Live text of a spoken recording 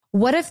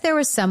What if there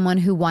was someone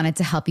who wanted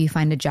to help you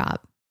find a job?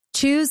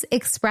 Choose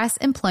Express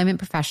Employment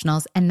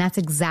Professionals, and that's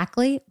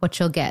exactly what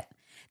you'll get.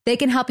 They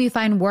can help you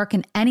find work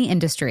in any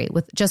industry.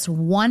 With just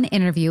one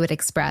interview at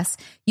Express,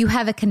 you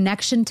have a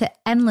connection to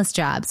endless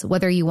jobs,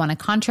 whether you want a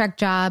contract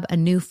job, a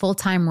new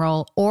full-time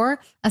role,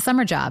 or a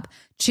summer job.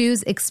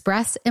 Choose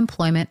Express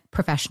Employment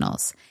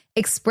Professionals.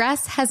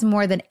 Express has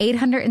more than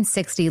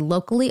 860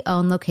 locally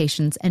owned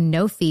locations and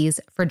no fees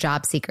for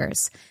job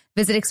seekers.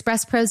 Visit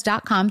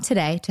expresspros.com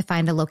today to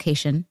find a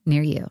location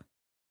near you.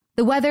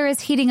 The weather is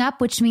heating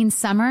up, which means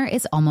summer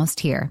is almost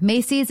here.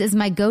 Macy's is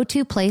my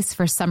go-to place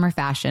for summer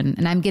fashion,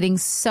 and I'm getting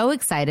so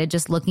excited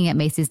just looking at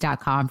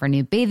Macy's.com for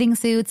new bathing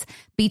suits,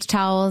 beach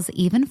towels,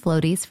 even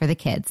floaties for the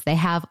kids. They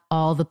have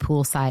all the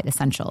poolside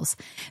essentials.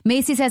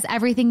 Macy's has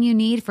everything you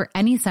need for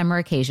any summer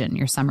occasion,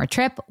 your summer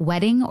trip,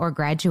 wedding, or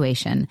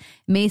graduation.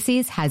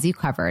 Macy's has you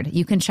covered.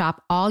 You can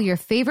shop all your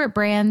favorite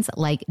brands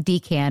like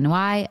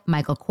DKNY,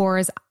 Michael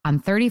Kors on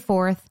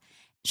 34th.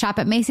 Shop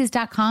at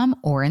Macy's.com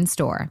or in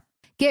store.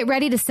 Get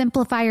ready to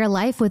simplify your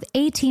life with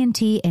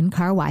AT&T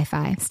in-car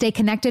Wi-Fi. Stay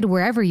connected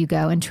wherever you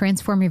go and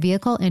transform your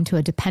vehicle into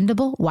a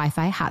dependable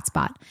Wi-Fi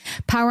hotspot.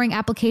 Powering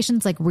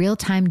applications like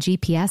real-time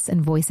GPS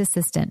and voice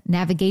assistant,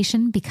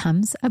 navigation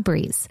becomes a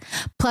breeze.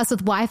 Plus,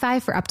 with Wi-Fi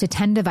for up to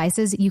 10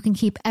 devices, you can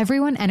keep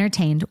everyone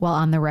entertained while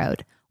on the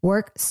road.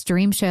 Work,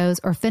 stream shows,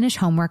 or finish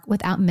homework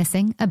without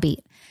missing a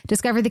beat.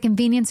 Discover the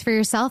convenience for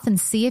yourself and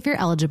see if you're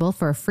eligible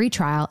for a free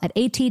trial at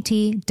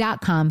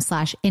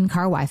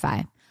att.com/in-car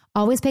Wi-Fi.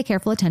 Always pay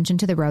careful attention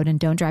to the road and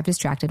don't drive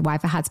distracted.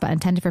 Wi-Fi hotspot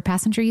intended for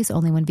passenger use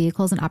only when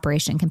vehicles in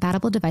operation.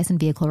 Compatible device and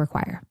vehicle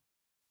require.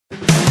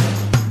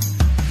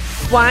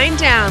 Wind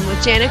Down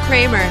with Jana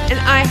Kramer, an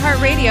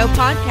iHeartRadio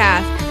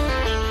podcast.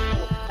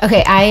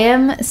 Okay, I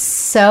am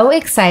so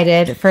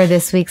excited for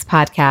this week's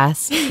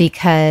podcast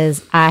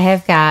because I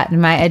have got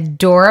my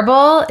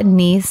adorable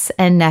niece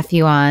and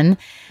nephew on.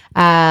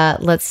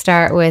 Let's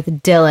start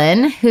with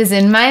Dylan, who's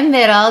in my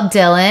middle.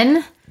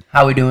 Dylan.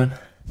 How we doing?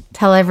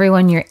 Tell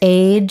everyone your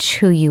age,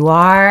 who you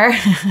are. Yeah,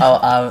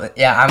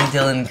 I'm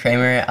Dylan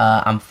Kramer.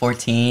 I'm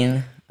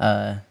 14.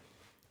 That's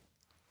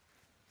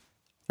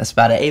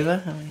about it.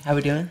 Ava, how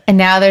we doing? And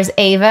now there's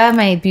Ava,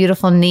 my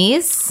beautiful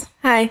niece.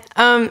 Hi,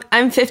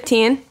 I'm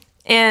 15,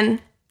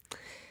 and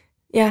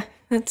yeah,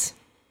 that's...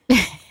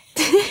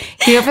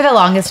 You know, for the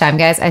longest time,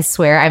 guys, I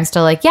swear, I'm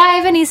still like, yeah, I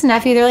have a niece and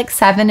nephew. They're like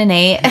 7 and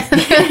 8.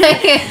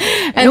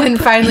 And then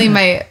finally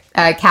my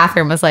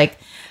Catherine was like,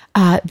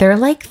 they're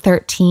like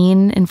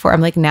 13 and 4. I'm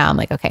like,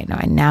 okay, no,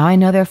 now I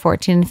know they're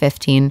 14 and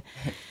 15.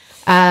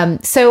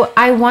 So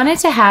I wanted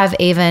to have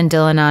Ava and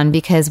Dylan on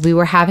because we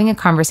were having a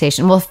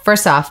conversation. Well,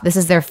 first off, this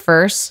is their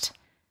first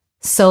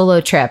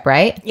solo trip,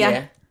 right?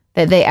 Yeah.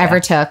 That they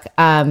ever took.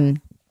 I've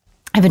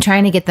been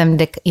trying to get them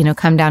to,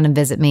 come down and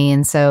visit me.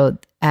 And so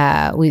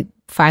we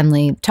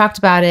finally talked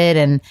about it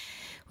and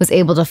was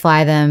able to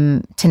fly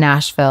them to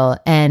Nashville.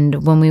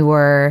 And when we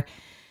were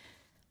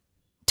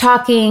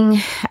talking,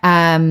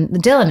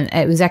 Dylan,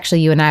 it was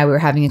actually you and I, we were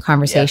having a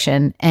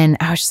conversation and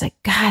I was just like,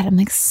 God, I'm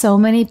like so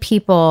many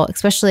people,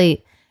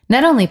 especially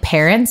not only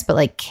parents, but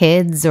like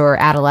kids or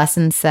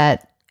adolescents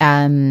that,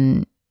 I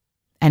know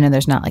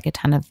there's not like a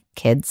ton of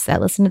kids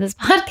that listen to this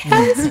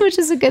podcast, which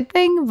is a good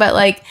thing, but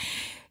like,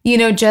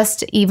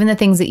 just even the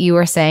things that you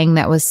were saying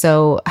that was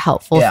so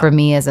helpful for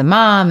me as a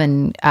mom.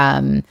 And,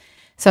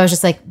 so I was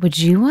just like, would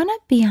you want to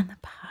be on the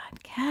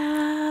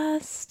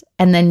podcast?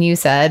 And then you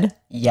said,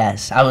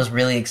 yes. I was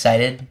really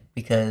excited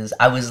because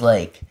I was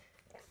like,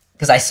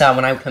 because I saw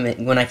when I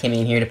came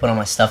in here to put all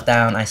my stuff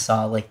down, I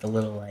saw like the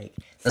little like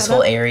this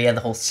whole area, the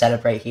whole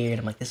setup right here, and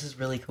I'm like, this is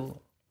really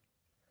cool.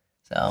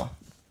 So,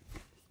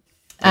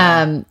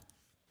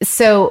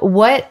 so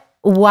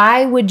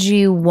why would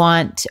you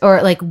want,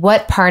 or like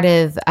what part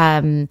of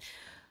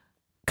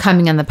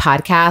coming on the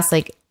podcast,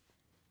 like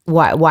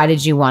why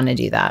did you want to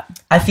do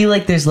that? I feel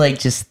like there's like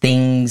just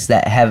things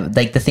that have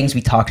like the things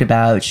we talked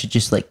about should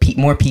just like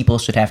more people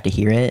should have to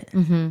hear it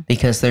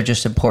because they're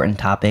just important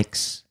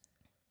topics.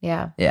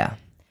 Yeah. Yeah.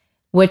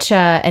 Which,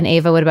 and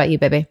Ava, what about you,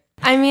 baby?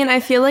 I mean, I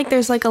feel like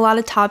there's like a lot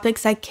of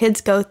topics that kids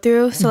go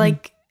through. So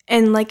like,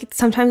 and like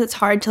sometimes it's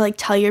hard to like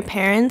tell your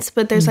parents,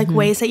 but there's like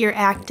ways that you're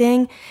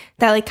acting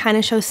that like kind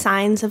of show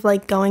signs of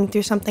like going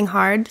through something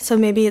hard. So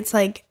maybe it's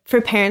like for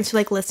parents who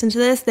like listen to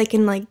this, they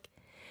can like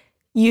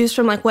use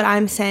from like what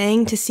I'm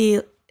saying to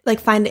see, like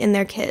find it in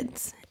their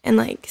kids and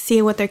like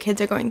see what their kids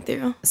are going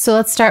through. So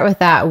let's start with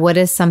that. What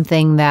is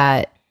something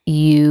that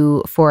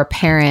you, for a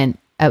parent,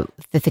 that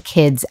the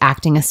kid's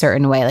acting a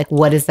certain way, like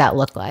what does that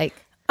look like?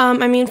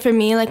 I mean, for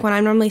me, like when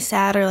I'm normally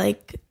sad or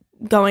like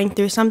going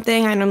through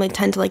something, I normally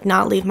tend to like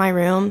not leave my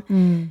room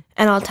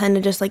and I'll tend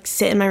to just like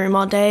sit in my room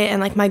all day.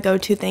 And like my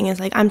go-to thing is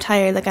like, I'm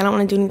tired. Like I don't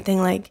want to do anything,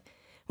 like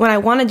when I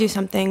want to do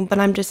something, but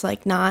I'm just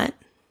like not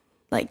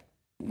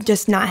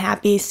just not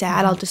happy,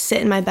 sad. I'll just sit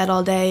in my bed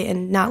all day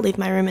and not leave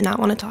my room and not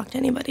want to talk to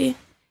anybody.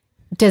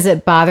 Does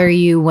it bother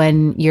you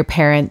when your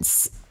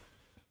parents,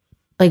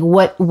 like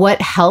what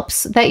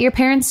helps that your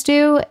parents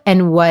do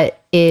and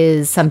what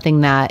is something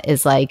that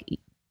is like,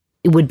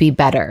 it would be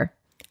better?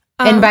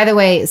 And by the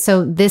way,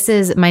 so this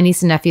is my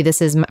niece and nephew.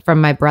 This is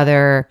from my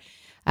brother,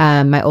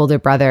 my older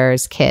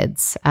brother's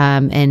kids.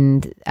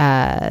 And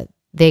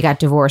they got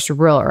divorced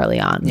real early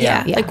on.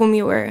 Yeah. Like when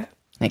we were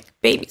like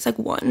babies, like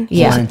one.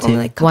 Yeah. 1 and 2.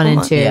 Like 1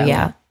 and 2.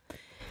 Yeah.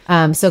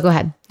 Yeah. So go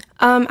ahead.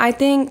 I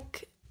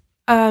think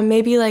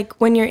maybe like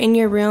when you're in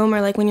your room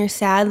or like when you're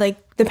sad, like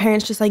the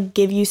parents just like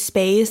give you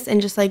space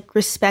and just like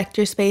respect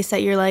your space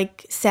that you're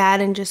like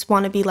sad and just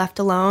want to be left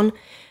alone.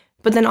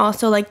 But then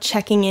also like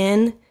checking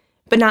in,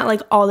 but not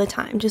like all the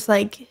time, just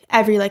like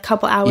every like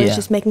couple hours,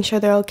 just making sure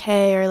they're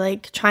okay, or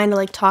like trying to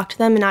like talk to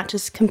them and not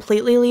just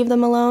completely leave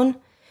them alone,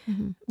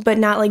 but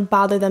not like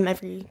bother them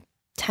every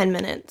 10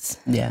 minutes.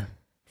 Yeah.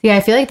 Yeah,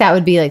 I feel like that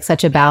would be like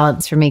such a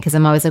balance for me because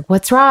I'm always like,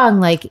 what's wrong?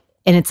 Like,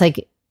 and it's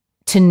like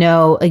to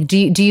know, like, do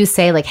you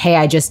say like, hey,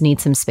 I just need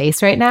some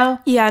space right now?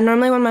 Yeah,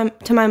 normally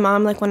to my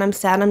mom, like when I'm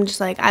sad, I'm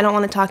just like, I don't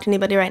want to talk to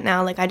anybody right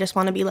now. Like, I just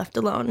want to be left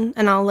alone,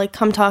 and I'll like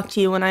come talk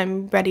to you when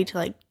I'm ready to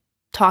like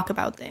talk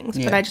about things.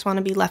 But I just want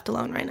to be left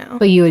alone right now.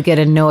 But you would get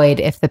annoyed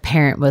if the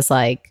parent was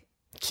like,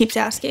 keeps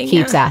asking.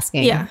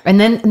 Yeah. And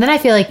then I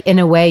feel like in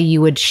a way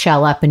you would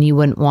shell up and you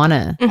wouldn't want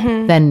to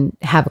then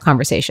have a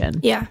conversation.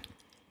 Yeah.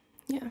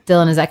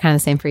 Dylan, is that kind of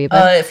the same for you?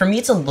 Bud? For me,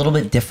 it's a little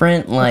bit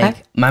different.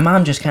 Like my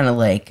mom just kind of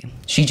like,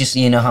 she just,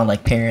 you know how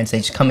like parents, they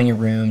just come in your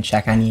room,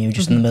 check on you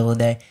just in the middle of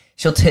the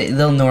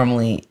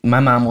day. My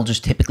mom will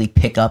just typically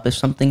pick up if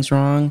something's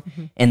wrong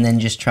and then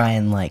just try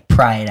and like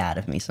pry it out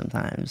of me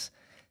sometimes.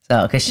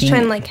 So, cause she's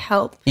trying to like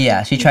help.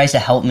 Yeah, she tries to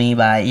help me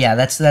by,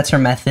 that's her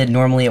method.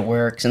 Normally it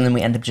works. And then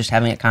we end up just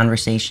having a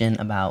conversation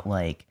about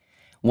like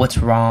what's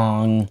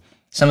wrong.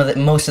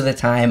 Most of the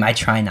time I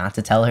try not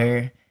to tell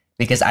her.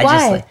 Because I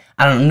just, like,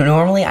 I don't know,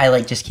 normally I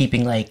like just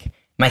keeping, like,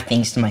 my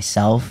things to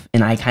myself,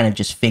 and I kind of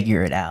just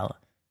figure it out,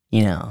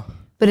 you know?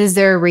 But is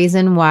there a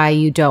reason why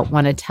you don't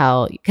want to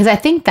tell? Because I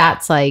think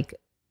that's, like,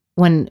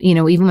 when, you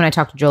know, even when I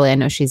talk to Julie, I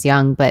know she's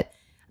young, but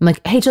I'm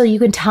like, hey, Julie, you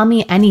can tell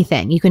me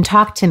anything. You can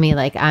talk to me,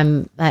 like,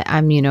 I'm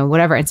you know,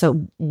 whatever. And so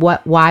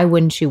why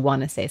wouldn't you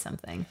want to say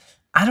something?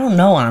 I don't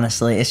know,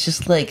 honestly. It's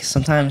just, like,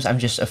 sometimes I'm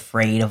just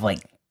afraid of,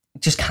 like,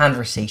 just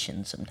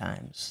conversations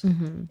sometimes.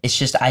 It's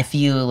just, I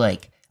feel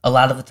like, a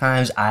lot of the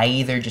times I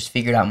either just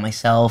figure it out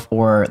myself,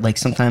 or like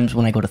sometimes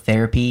when I go to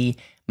therapy,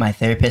 my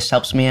therapist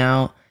helps me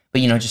out.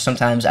 But you know, just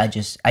sometimes I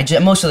just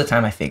most of the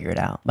time I figure it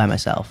out by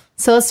myself.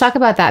 So let's talk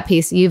about that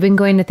piece. You've been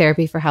going to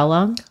therapy for how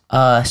long?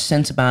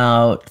 Since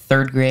about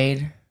third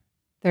grade.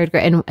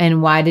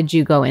 And why did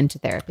you go into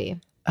therapy?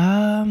 It's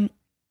kind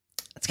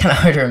of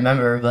hard to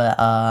remember, but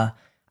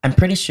I'm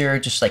pretty sure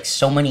just like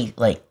so many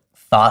like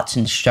thoughts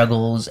and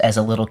struggles as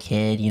a little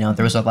kid. You know,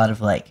 there was a lot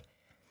of like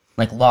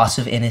loss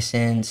of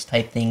innocence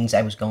type things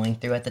I was going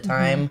through at the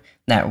time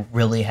that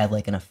really had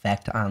like an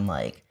effect on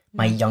like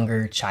my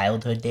younger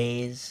childhood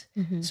days.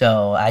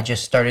 So I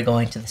just started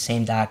going to the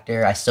same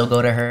doctor. I still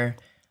go to her.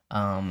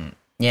 And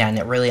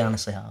it really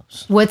honestly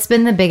helps. What's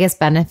been the biggest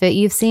benefit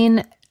you've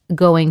seen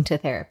going to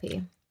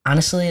therapy?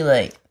 Honestly,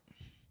 like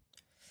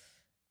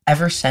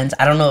ever since,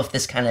 I don't know if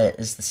this kind of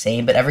is the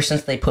same, but ever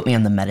since they put me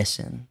on the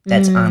medicine,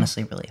 that's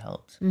honestly really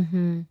helped.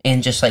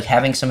 And just like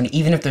having somebody,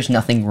 even if there's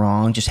nothing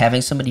wrong, just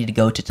having somebody to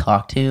go to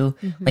talk to,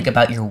 like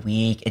about your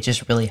week, it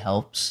just really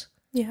helps.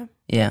 Yeah.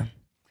 Yeah.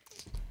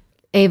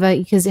 Ava,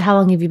 because how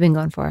long have you been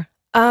going for?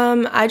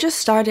 I just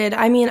started.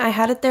 I mean, I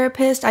had a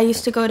therapist. I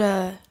used to go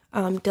to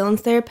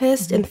Dylan's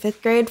therapist in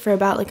 5th grade for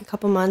about like a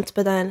couple months,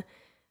 but then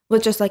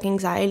with just like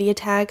anxiety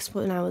attacks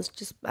when I was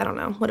just, I don't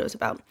know what it was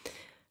about.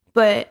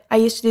 But I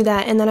used to do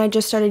that, and then I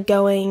just started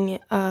going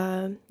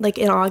like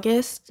in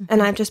August, and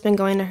I've just been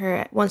going to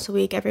her once a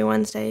week, every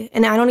Wednesday.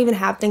 And I don't even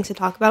have things to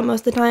talk about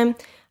most of the time.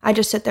 I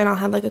just sit there and I'll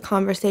have like a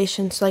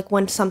conversation. So like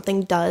when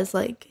something does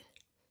like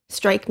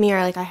strike me, or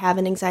like I have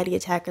an anxiety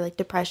attack or like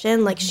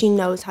depression, like she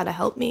knows how to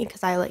help me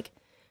because I like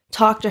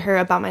talk to her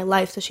about my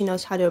life, so she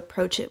knows how to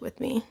approach it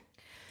with me.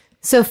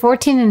 So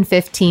 14 and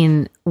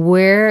 15,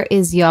 where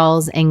is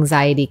y'all's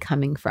anxiety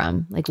coming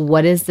from? Like,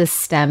 what is the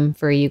stem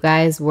for you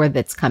guys, where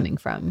that's coming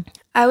from?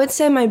 I would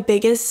say my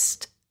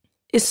biggest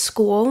is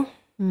school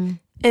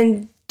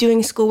and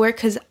doing schoolwork,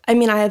 because, I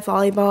mean, I have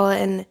volleyball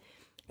and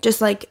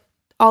just, like,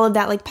 all of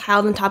that, like,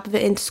 piled on top of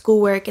it in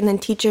schoolwork, and then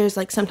teachers,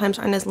 like, sometimes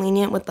aren't as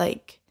lenient with,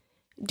 like,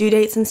 due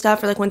dates and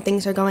stuff, or, like, when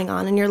things are going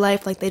on in your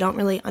life, like, they don't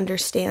really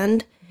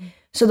understand.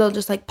 So they'll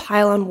just, like,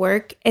 pile on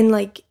work, and,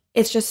 like,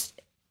 it's just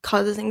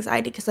causes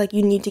anxiety because like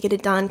you need to get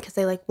it done because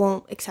they like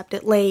won't accept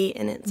it late,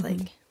 and it's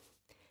like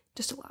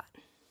just a lot.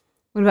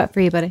 What about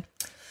for you, buddy?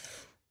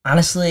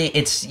 Honestly,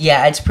 it's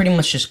pretty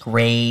much just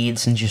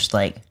grades and just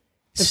like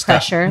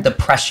the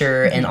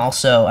pressure, and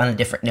also on a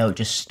different note,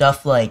 just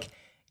stuff like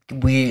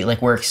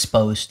we're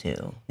exposed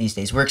to these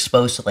days. We're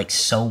exposed to like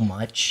so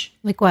much.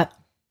 Like what?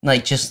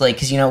 Like just like,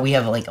 because you know we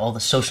have like all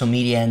the social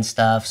media and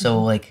stuff, so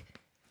like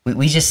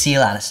we just see a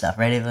lot of stuff,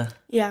 right, Ava?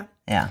 Yeah.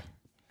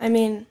 I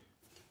mean,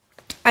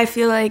 I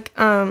feel like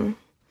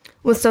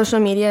with social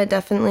media, it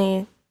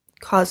definitely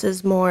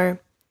causes more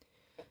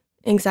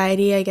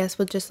anxiety, I guess,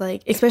 with just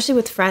like, especially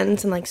with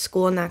friends and like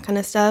school and that kind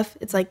of stuff.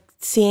 It's like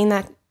seeing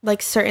that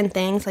like certain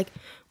things, like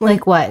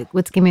like what?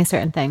 Let's give me a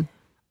certain thing.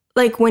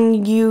 like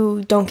when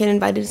you don't get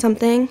invited to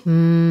something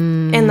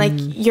and like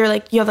you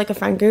have like a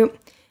friend group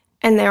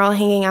and they're all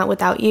hanging out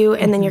without you,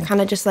 and then you're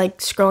kind of just like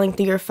scrolling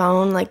through your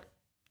phone, like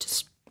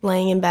just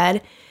laying in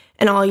bed,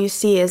 and all you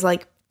see is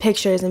like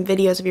pictures and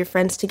videos of your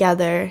friends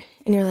together,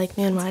 and you're like,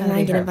 man, why didn't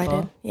I get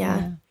invited?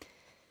 Yeah.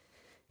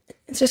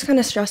 It's just kind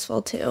of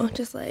stressful too.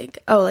 Just like,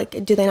 oh,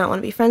 like, do they not want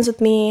to be friends with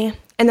me?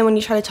 And then when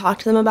you try to talk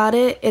to them about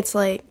it, it's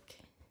like,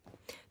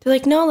 they're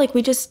like, no, like,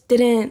 we just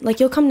didn't, like,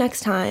 you'll come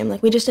next time.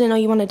 Like, we just didn't know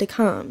you wanted to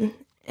come.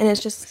 And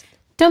it's just.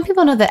 Don't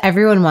people know that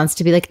everyone wants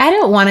to be like, I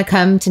don't want to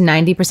come to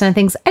 90% of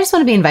things. I just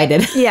want to be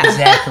invited. Yeah.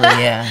 Exactly,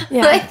 yeah.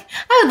 Like,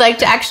 I would like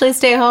to actually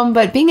stay home,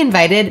 but being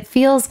invited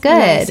feels good.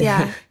 Nice,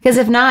 yeah. Because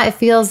if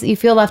not, you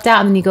feel left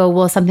out, and then you go,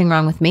 well, something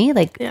wrong with me?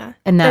 Like, yeah.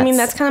 And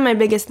that's kind of my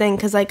biggest thing,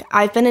 because, like,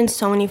 I've been in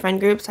so many friend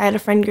groups. I had a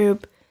friend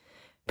group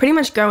pretty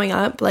much growing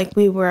up. Like,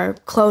 we were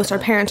close. Our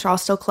parents were all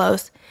still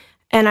close.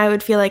 And I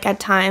would feel like at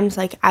times,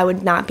 like, I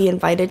would not be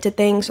invited to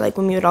things. Like,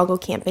 when we would all go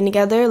camping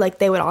together, like,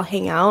 they would all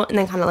hang out and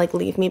then kind of, like,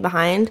 leave me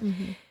behind.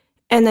 Mm-hmm.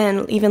 And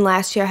then even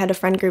last year, I had a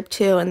friend group,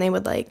 too, and they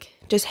would, like,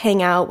 just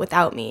hang out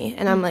without me.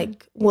 And I'm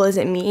like, well, is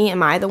it me?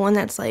 Am I the one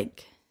that's,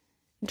 like,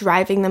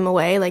 driving them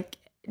away? Like,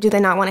 do they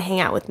not want to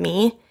hang out with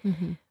me?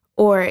 Mm-hmm.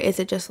 Or is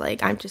it just, like,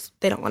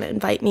 they don't want to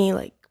invite me?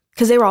 Like,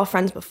 because they were all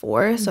friends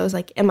before. Mm-hmm. So I was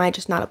like, am I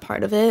just not a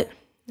part of it?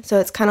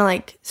 So it's kind of,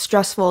 like,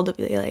 stressful to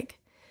be, like,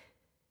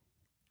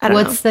 I don't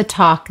know. What's the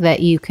talk that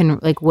you can,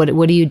 like, what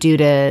do you do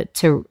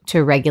to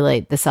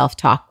regulate the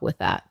self-talk with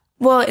that?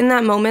 Well, in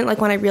that moment,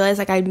 like, when I realize,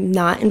 like, I'm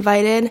not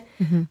invited,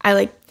 mm-hmm. I,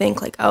 like,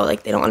 think, like, oh,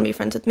 like, they don't want to be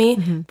friends with me.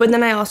 Mm-hmm. But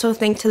then I also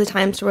think to the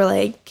times where,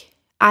 like,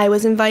 I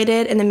was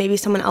invited and then maybe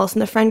someone else in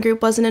the friend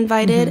group wasn't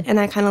invited. Mm-hmm. And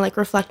I kind of, like,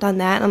 reflect on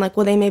that. And I'm like,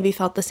 well, they maybe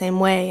felt the same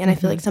way. And I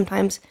feel like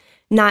sometimes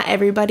not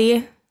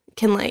everybody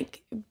can,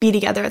 like, be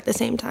together at the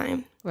same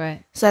time.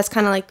 Right. So that's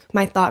kind of, like,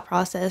 my thought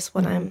process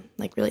when I'm,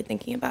 like, really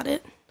thinking about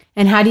it.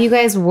 And how do you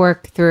guys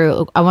work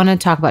through, I want to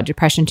talk about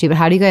depression too, but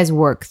how do you guys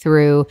work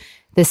through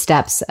the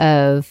steps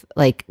of,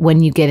 like,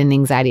 when you get an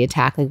anxiety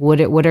attack? Like, what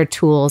are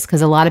tools?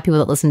 Because a lot of people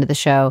that listen to the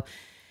show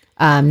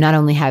not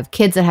only have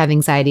kids that have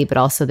anxiety, but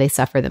also they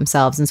suffer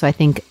themselves. And so I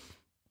think,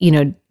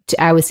 I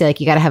always say, like,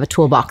 you got to have a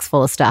toolbox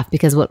full of stuff,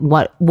 because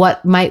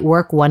what might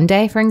work one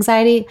day for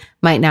anxiety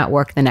might not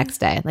work the next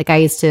day. Like, I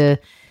used to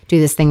do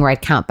this thing where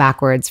I'd count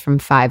backwards from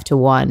 5 to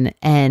 1,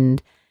 and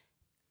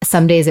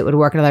some days it would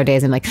work, and other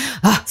days I'm like,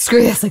 oh,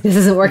 screw this. Like, this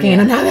isn't working.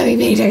 And I'm not having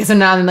meetings. So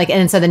now I'm like,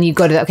 and so then you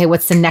go to, okay,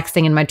 what's the next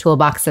thing in my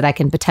toolbox that I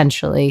can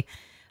potentially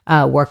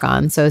work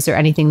on? So is there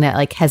anything that,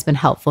 like, has been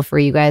helpful for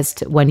you guys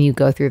when you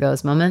go through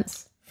those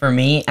moments? For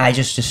me, I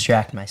just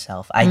distract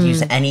myself. I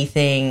use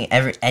anything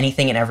and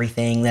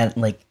everything that,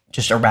 like,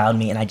 just around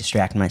me, and I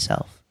distract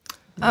myself.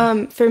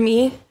 For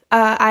me,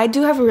 I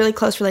do have a really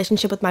close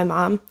relationship with my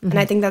mom, and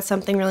I think that's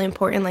something really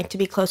important, like, to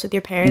be close with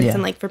your parents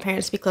and, like, for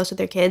parents to be close with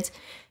their kids.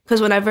 Because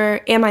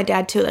and my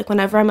dad too, like,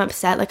 whenever I'm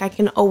upset, like, I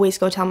can always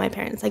go tell my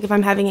parents. Like, if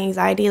I'm having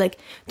anxiety, like,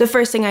 the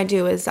first thing I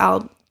do is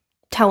I'll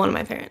tell one of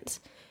my parents.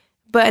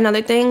 But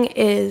another thing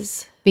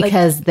is,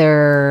 because, like,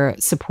 they're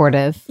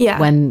supportive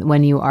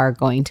when you are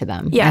going to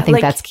them. Yeah, I think,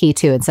 like, that's key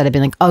too. Instead of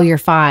being like, oh, you're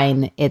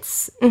fine,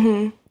 it's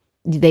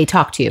they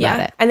talk to you about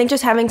it. I think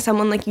just having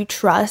someone, like, you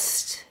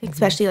trust,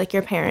 especially like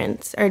your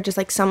parents, or just,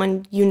 like,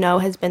 someone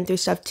has been through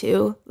stuff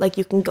too, like,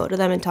 you can go to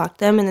them and talk to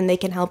them, and then they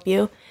can help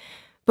you.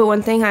 But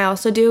one thing I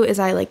also do is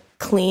I, like,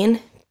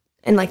 clean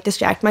and, like,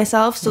 distract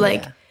myself. So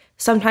like,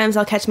 sometimes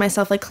I'll catch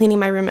myself, like, cleaning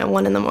my room at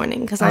 1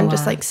 a.m. because I'm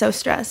just, like, so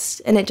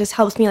stressed, and it just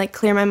helps me, like,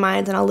 clear my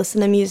mind, and I'll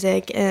listen to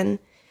music, and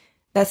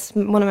that's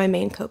one of my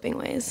main coping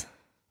ways.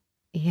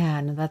 Yeah,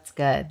 no, that's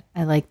good.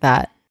 I like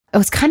that. It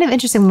was kind of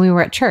interesting when we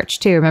were at church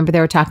too. Remember they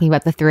were talking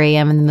about the 3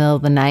 a.m. in the middle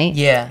of the night?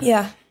 Yeah.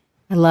 Yeah.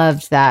 I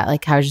loved that.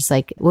 Like, I was just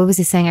like, what was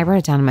he saying? I wrote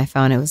it down on my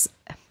phone. It was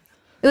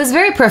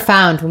very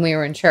profound when we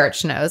were in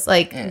church, and I was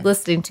like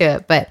listening to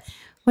it. But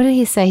what did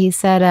he say? He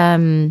said, I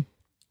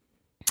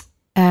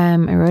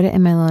wrote it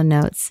in my little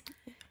notes.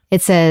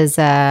 It says,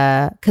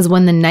 because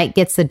when the night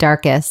gets the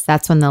darkest,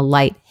 that's when the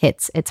light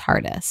hits its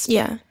hardest.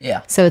 Yeah.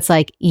 Yeah. So it's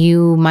like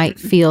you might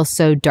feel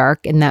so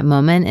dark in that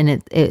moment, and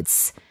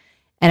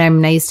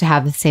I used to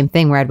have the same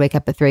thing where I'd wake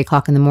up at 3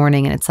 o'clock in the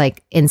morning, and it's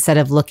like, instead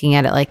of looking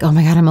at it like, oh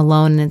my God, I'm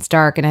alone and it's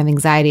dark and I have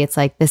anxiety, it's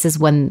like, this is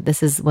when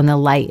the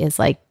light is,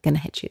 like, going to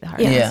hit you the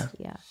hardest.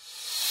 Yeah.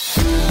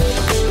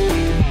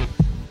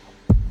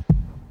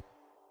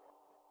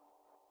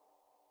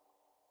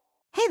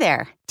 Hey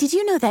there. Did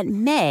you know that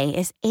May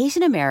is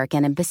Asian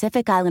American and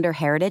Pacific Islander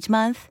Heritage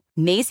Month?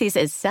 Macy's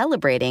is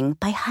celebrating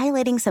by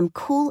highlighting some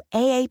cool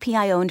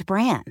AAPI-owned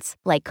brands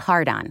like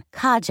Cardon,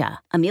 Kaja,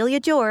 Amelia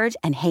George,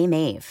 and Hey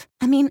Mave.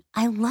 I mean,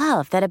 I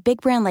love that a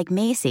big brand like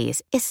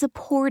Macy's is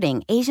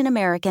supporting Asian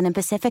American and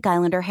Pacific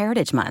Islander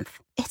Heritage Month.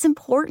 It's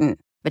important.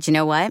 But you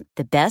know what?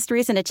 The best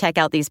reason to check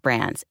out these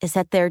brands is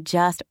that they're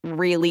just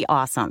really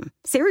awesome.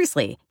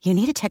 Seriously, you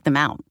need to check them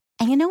out.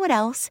 And you know what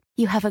else?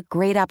 You have a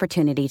great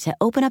opportunity to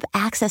open up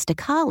access to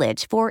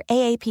college for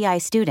AAPI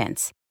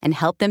students and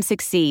help them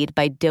succeed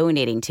by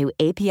donating to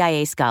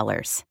APIA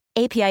Scholars.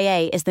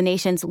 APIA is the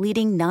nation's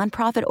leading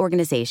nonprofit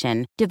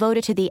organization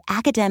devoted to the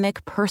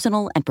academic,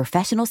 personal, and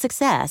professional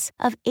success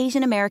of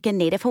Asian American,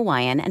 Native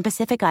Hawaiian, and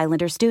Pacific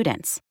Islander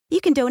students. You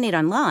can donate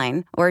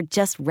online or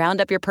just round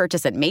up your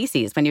purchase at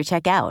Macy's when you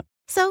check out.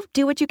 So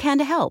do what you can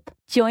to help.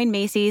 Join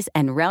Macy's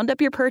and round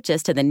up your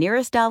purchase to the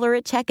nearest dollar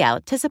at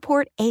checkout to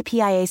support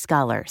APIA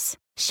scholars.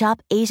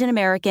 Shop Asian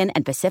American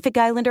and Pacific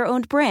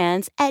Islander-owned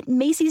brands at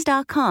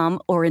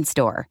Macy's.com or in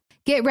store.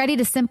 Get ready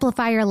to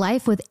simplify your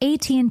life with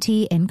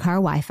AT&T in-car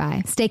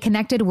Wi-Fi. Stay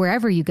connected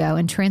wherever you go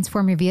and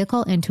transform your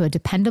vehicle into a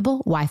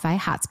dependable Wi-Fi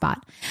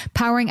hotspot.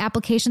 Powering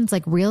applications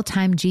like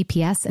real-time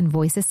GPS and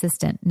voice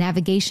assistant,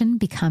 navigation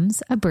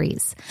becomes a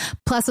breeze.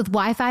 Plus, with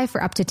Wi-Fi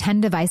for up to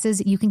 10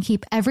 devices, you can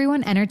keep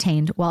everyone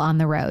entertained while on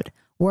the road.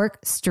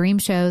 Work, stream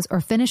shows,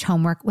 or finish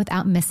homework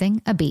without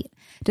missing a beat.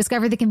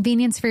 Discover the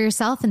convenience for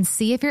yourself and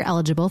see if you're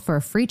eligible for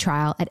a free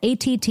trial at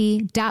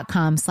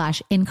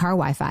att.com/in-car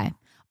Wi-Fi.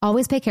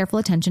 Always pay careful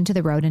attention to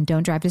the road and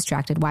don't drive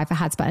distracted. Wi-Fi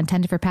hotspot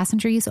intended for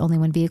passenger use only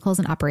when vehicles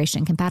in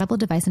operation. Compatible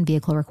device and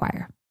vehicle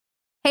require.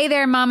 Hey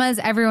there, mamas.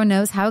 Everyone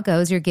knows how it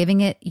goes. You're giving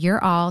it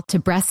your all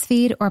to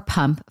breastfeed or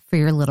pump for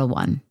your little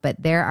one.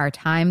 But there are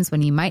times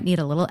when you might need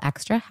a little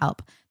extra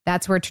help.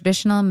 That's where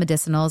traditional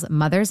medicinals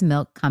Mother's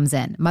Milk comes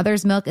in.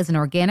 Mother's Milk is an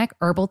organic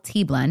herbal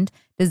tea blend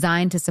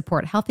designed to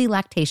support healthy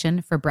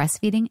lactation for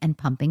breastfeeding and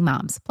pumping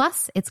moms.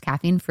 Plus, it's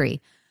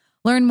caffeine-free.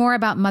 Learn more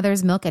about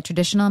Mother's Milk at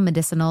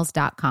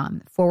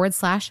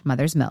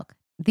traditionalmedicinals.com/Mother's Milk.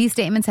 These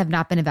statements have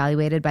not been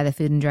evaluated by the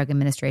Food and Drug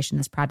Administration.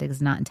 This product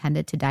is not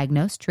intended to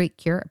diagnose, treat,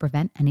 cure, or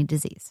prevent any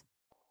disease.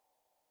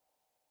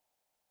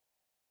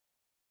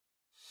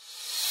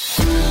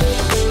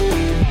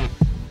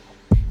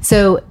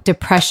 So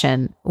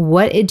depression,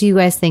 what do you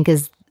guys think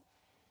is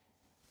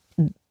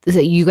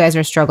that you guys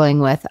are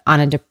struggling with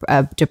on a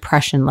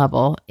depression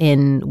level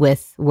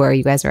with where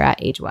you guys are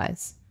at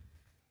age-wise?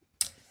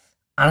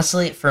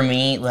 Honestly, for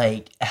me,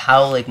 like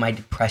how like my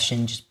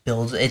depression just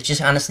builds, it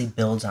just honestly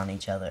builds on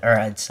each other or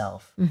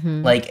itself.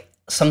 Mm-hmm. Like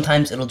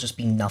sometimes it'll just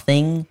be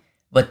nothing,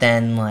 but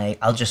then like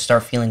I'll just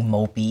start feeling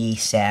mopey,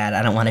 sad,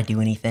 I don't want to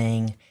do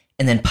anything,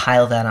 and then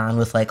pile that on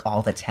with like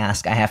all the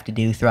tasks I have to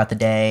do throughout the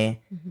day,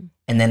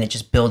 and then it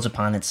just builds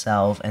upon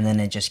itself, and then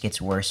it just gets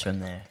worse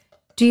from there.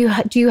 Do you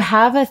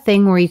have a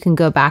thing where you can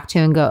go back to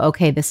and go,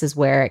 okay, this is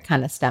where it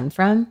kind of stemmed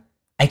from?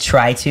 I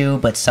try to,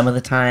 but some of the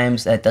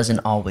times that doesn't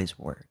always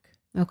work.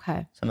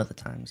 Okay. Some of the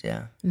times,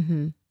 yeah.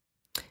 Mm-hmm.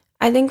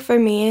 I think for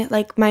me,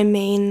 like my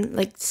main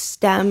like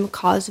stem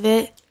cause of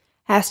it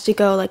has to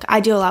go, like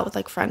I deal a lot with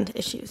like friend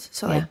issues.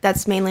 So like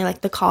that's mainly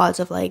like the cause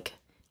of like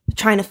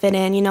trying to fit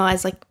in,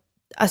 as like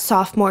a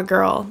sophomore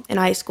girl in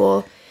high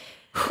school.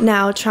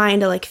 Now trying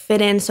to like fit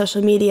in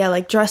social media,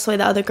 like dress the way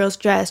the other girls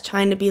dress,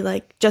 trying to be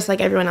like just like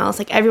everyone else.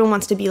 Like everyone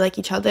wants to be like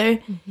each other.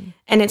 Mm-hmm.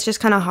 And it's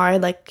just kind of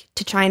hard like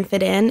to try and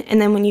fit in.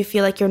 And then when you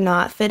feel like you're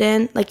not fit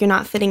in, like you're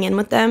not fitting in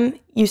with them,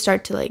 you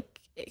start to like,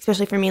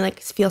 especially for me, like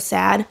feel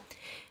sad.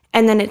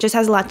 And then it just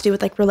has a lot to do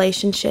with like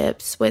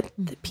relationships with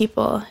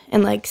people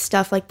and like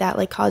stuff like that,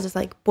 like causes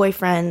like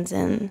boyfriends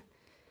and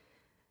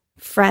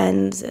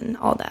friends and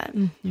all that.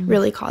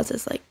 Really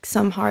causes like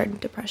some hard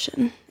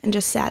depression and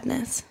just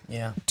sadness.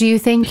 Yeah. Do you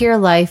think your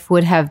life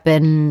would have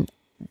been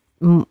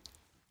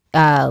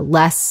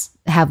less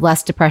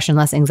depression,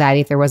 less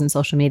anxiety if there wasn't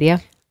social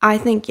media? I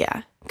think,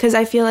 yeah. Because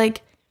I feel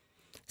like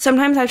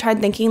sometimes I've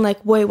tried thinking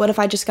like, wait, what if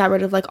I just got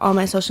rid of like all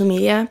my social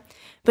media?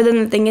 But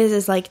then the thing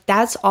is like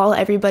that's all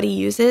everybody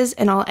uses,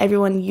 and all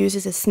everyone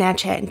uses is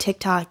Snapchat and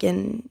TikTok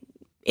and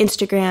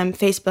Instagram,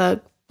 Facebook.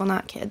 Well,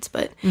 not kids,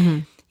 but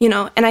and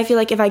I feel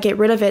like if I get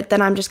rid of it,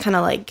 then I'm just kind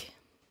of like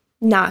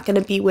not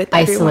going to be with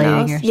everyone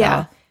else. Yourself.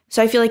 Yeah.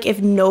 So I feel like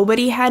if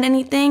nobody had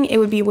anything, it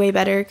would be way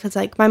better. Because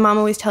like my mom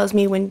always tells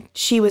me when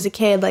she was a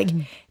kid, like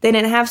they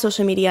didn't have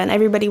social media and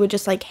everybody would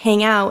just like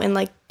hang out and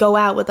like go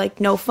out with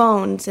like no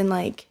phones and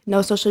like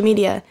no social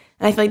media.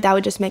 And I feel like that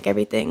would just make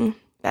everything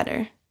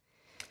better.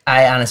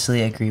 I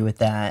honestly agree with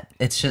that.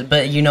 It's just,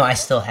 but I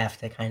still have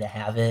to kind of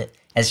have it.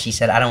 As she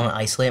said, I don't want to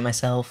isolate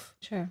myself.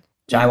 Sure.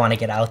 I want to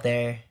get out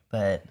there,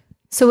 but.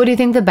 So what do you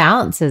think the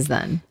balance is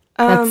then?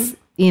 That's,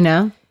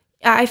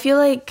 I feel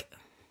like,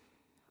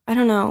 I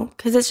don't know,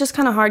 because it's just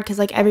kind of hard because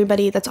like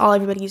that's all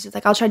everybody uses.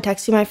 Like I'll try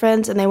texting my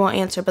friends and they won't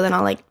answer, but then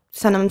I'll like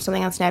send them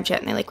something on Snapchat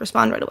and they like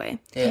respond right away.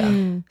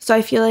 Yeah. So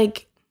I feel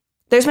like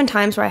there's been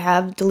times where I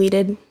have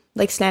deleted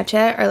like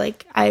Snapchat or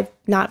like I've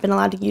not been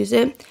allowed to use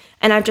it.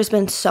 And I've just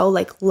been so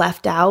like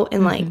left out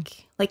and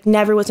like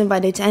never was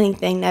invited to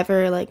anything,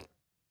 never like,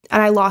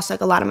 and I lost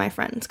like a lot of my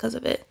friends because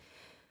of it.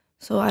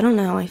 So I don't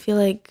know. I feel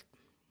like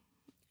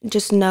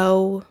just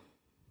know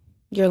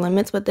your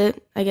limits with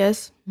it, I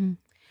guess.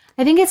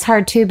 I think it's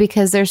hard too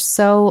because there's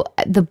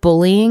the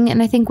bullying,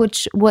 and I think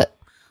what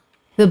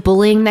the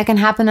bullying that can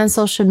happen on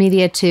social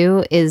media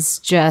too is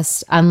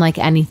just unlike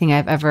anything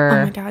I've ever.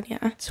 Oh my God, yeah.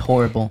 It's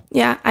horrible.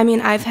 Yeah, I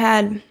mean, I've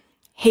had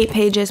hate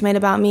pages made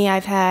about me.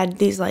 I've had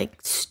these like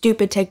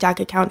stupid TikTok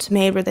accounts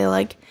made where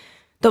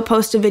they'll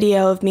post a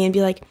video of me and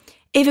be like,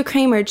 Ava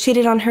Kramer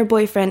cheated on her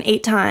boyfriend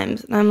 8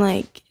 times. And I'm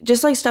like,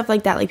 just like stuff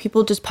like that. Like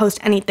people just post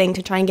anything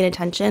to try and get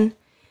attention.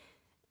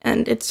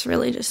 and it's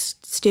really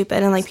just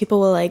stupid. And like people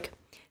will like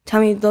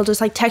tell me, they'll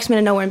just like text me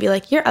to nowhere and be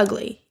like, "You're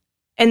ugly."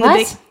 And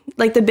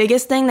the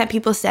biggest thing that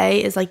people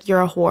say is like,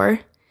 "You're a whore."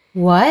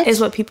 What? Is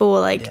what people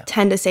will like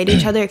tend to say to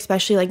each other,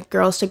 especially like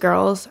girls to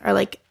girls or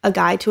like a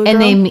guy to a girl.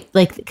 And they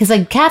like, because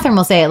like Catherine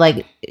will say it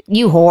like,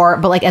 "You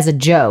whore," but like as a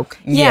joke.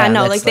 Yeah,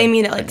 no, like they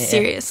mean it like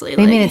seriously.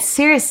 They mean it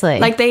seriously.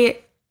 Like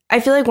I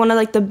feel like one of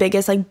like the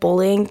biggest like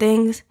bullying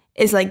things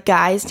is like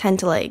guys tend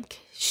to like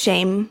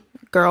shame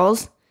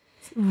girls.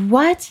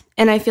 What?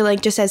 And I feel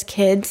like just as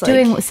kids,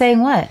 like saying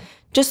what?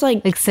 Just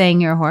like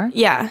saying you're a whore?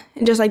 Yeah,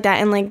 and just like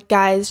that. And like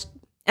guys,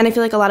 and I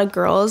feel like a lot of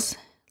girls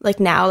like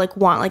now like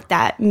want like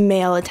that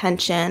male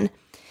attention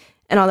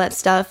and all that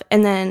stuff.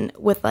 And then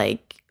with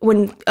like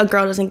when a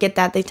girl doesn't get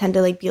that, they tend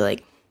to like be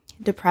like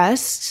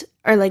depressed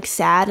or like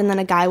sad, and then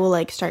a guy will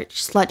like start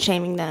slut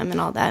shaming them and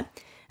all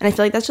that. And I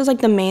feel like that's just like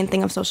the main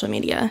thing of social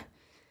media,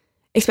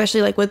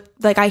 especially like with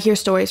like I hear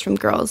stories from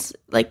girls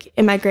like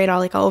in my grade.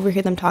 I'll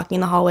overhear them talking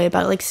in the hallway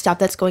about like stuff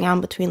that's going on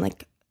between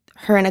like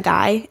her and a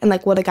guy, and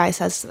like what a guy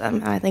says to them.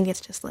 And I think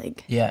it's just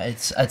like, yeah,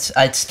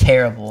 it's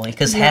terrible,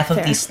 because half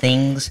of these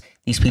things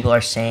these people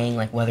are saying,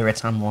 like whether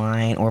it's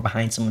online or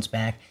behind someone's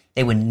back,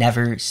 they would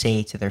never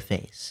say to their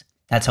face.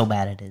 That's how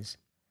bad it is.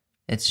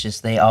 It's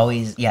just they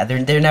always,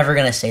 they're never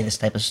gonna say this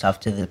type of stuff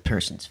to the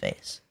person's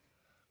face.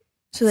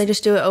 So they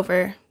just do it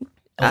over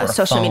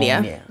social phone,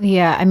 media.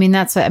 Yeah, I mean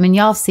that's what I mean.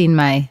 Y'all have seen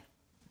my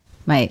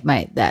page.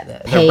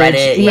 The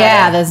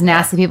Reddit, those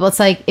nasty people. It's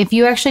like if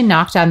you actually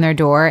knocked on their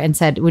door and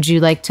said, "Would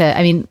you like to?"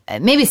 I mean,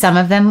 maybe some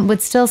of them would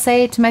still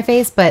say it to my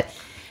face, but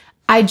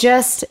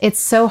it's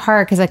so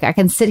hard because like I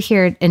can sit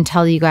here and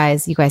tell you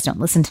guys don't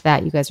listen to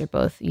that. You guys are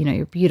both,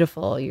 you're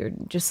beautiful. You're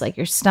just like,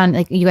 you're stunned.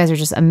 Like you guys are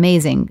just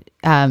amazing.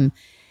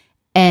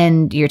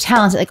 And you're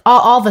talented, like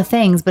all the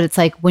things. But it's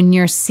like when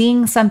you're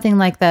seeing something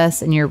like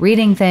this and you're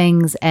reading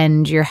things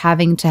and you're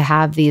having to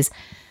have these,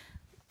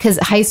 because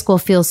high school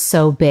feels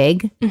so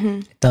big. Mm-hmm.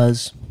 It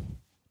does.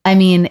 I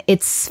mean,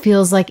 it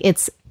feels like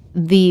it's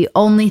the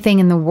only thing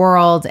in the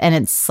world, and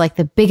it's like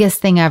the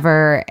biggest thing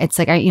ever. It's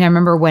like I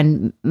remember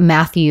when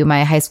Matthew,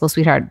 my high school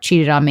sweetheart,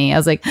 cheated on me. I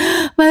was like,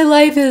 my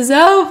life is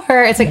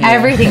over. It's like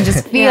everything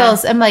just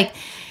feels. I'm like,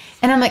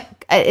 I want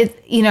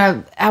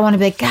to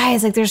be like,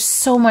 guys, like there's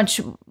so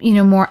much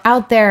more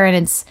out there,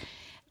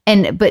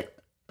 but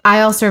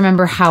I also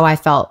remember how I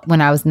felt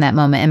when I was in that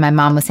moment, and my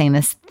mom was saying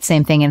this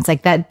same thing, and it's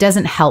like that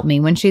doesn't help me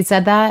when she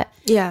said that.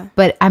 Yeah,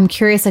 but I'm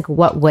curious, like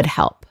what would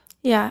help?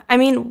 Yeah. I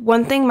mean,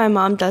 one thing my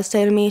mom does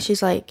say to me,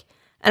 she's like,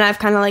 and I've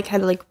kind of like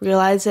had to like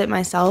realize it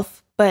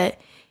myself,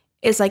 but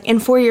it's like in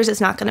 4 years,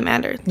 it's not going to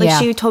matter.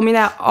 Like she told me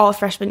that all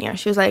freshman year.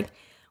 She was like,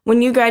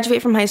 when you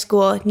graduate from high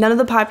school, none of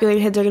the popular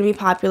kids are going to be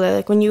popular.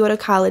 Like when you go to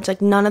college,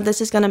 like none of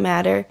this is going to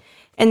matter.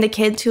 And the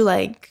kids who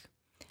like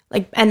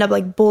end up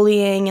like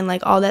bullying and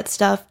like all that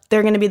stuff,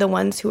 they're going to be the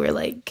ones who are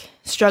like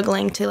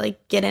struggling to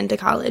like get into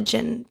college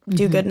and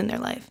do good in their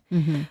life.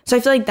 Mm-hmm. So I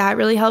feel like that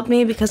really helped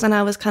me, because then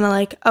I was kind of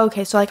like,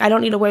 okay, so like I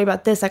don't need to worry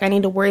about this. Like I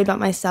need to worry about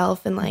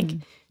myself and like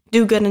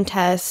do good on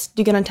tests,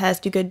 do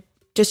good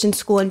just in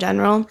school in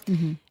general.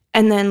 Mm-hmm.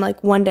 And then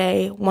like one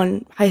day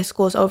when high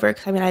school is over,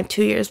 because I have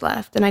 2 years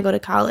left, and I go to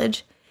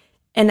college,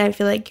 and I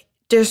feel like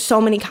there's so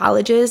many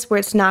colleges where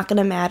it's not going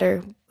to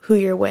matter who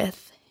you're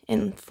with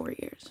in 4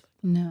 years.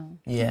 No.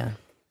 Yeah.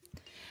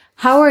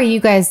 How are you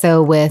guys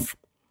though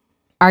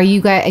are you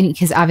guys,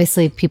 because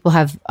obviously people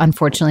have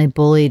unfortunately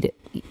bullied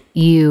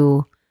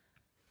you.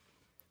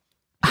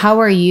 How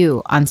are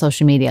you on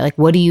social media? Like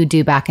what do you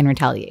do back in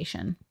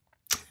retaliation?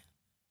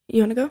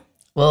 You want to go?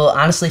 Well,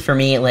 honestly, for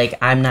me, like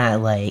I'm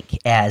not like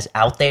as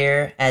out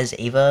there as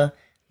Ava.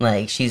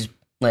 Like she's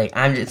like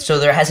so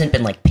there hasn't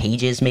been like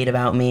pages made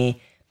about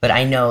me, but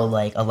I know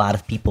like a lot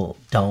of people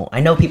don't. I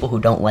know people who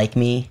don't like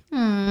me.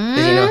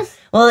 'Cause,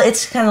 well,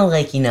 it's kind of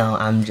like,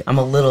 I'm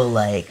a little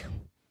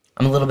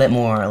bit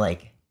more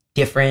like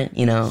different,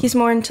 He's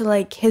more into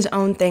like his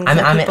own things.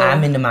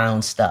 I'm into my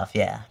own stuff,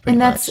 yeah. And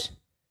that's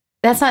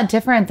not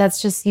different. That's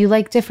just you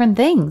like different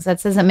things.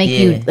 That doesn't make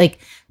you like,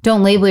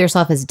 don't label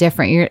yourself as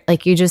different. You're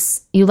like, you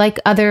like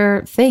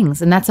other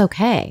things, and that's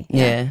okay.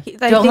 Yeah.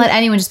 Don't let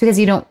anyone just because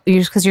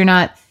you're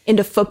not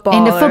into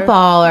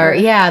football or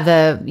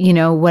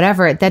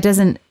whatever. That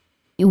doesn't.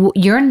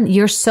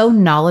 You're so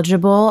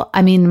knowledgeable.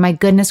 I mean, my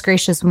goodness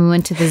gracious, when we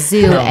went to the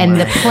zoo and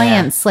the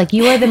plants, like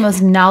you are the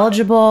most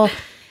knowledgeable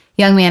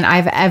young man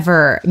I've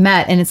ever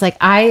met. And it's like,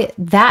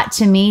 that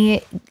to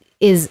me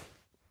is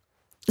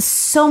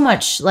so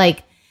much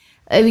like,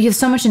 you have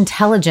so much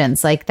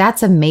intelligence. Like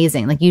that's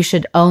amazing. Like you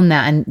should own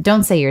that, and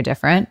don't say you're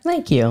different.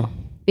 Thank you.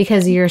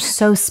 Because you're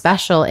so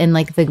special in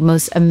like the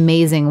most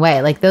amazing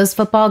way. Like those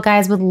football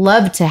guys would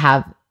love to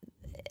have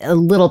a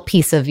little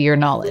piece of your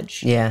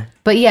knowledge. Yeah.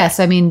 But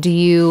yes, I mean,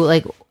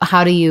 does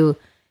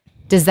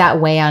that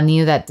weigh on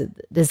you?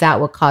 Is that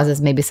what causes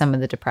maybe some of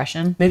the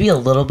depression? Maybe a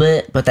little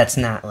bit, but that's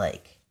not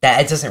like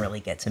that. It doesn't really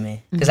get to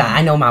me because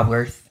I know my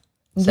worth.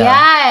 So,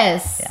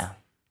 yes. Yeah.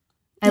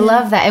 I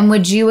love that. And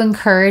would you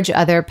encourage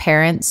other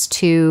parents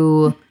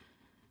to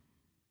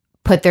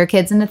put their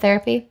kids into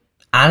therapy?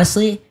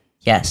 Honestly,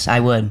 yes, I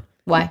would.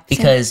 Why?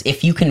 Because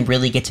if you can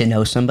really get to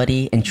know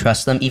somebody and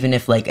trust them, even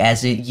if like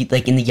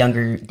in the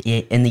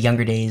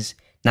younger days,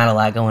 not a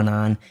lot going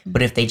on,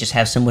 but if they just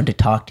have someone to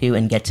talk to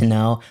and get to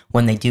know,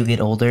 when they do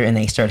get older and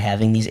they start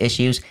having these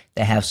issues,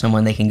 they have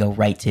someone they can go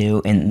right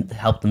to and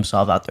help them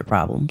solve out their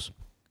problems.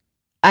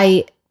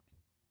 I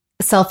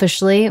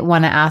selfishly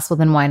want to ask, well,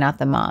 then why not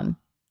the mom?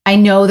 I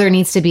know there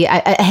needs to be,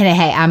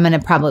 hey, I'm going to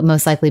probably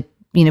most likely,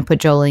 put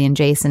Jolie and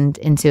Jason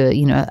into,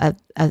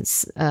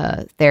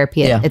 a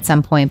therapy at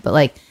some point, but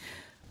like,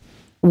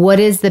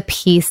 what is the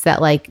piece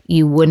that like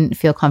you wouldn't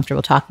feel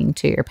comfortable talking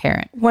to your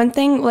parent? One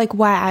thing, like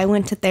why I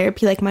went to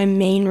therapy, like my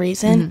main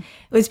reason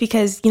was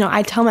because,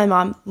 I tell my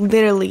mom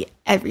literally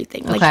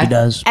everything. Like She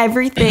does.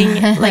 everything,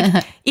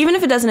 like even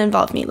if it doesn't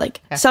involve me, like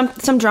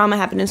some drama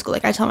happened in school,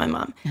 like I tell my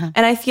mom.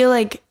 And I feel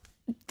like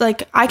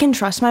I can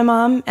trust my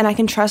mom and I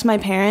can trust my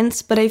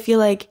parents, but I feel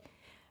like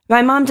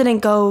my mom didn't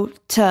go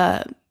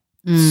to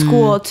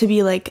school to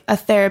be like a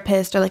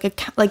therapist or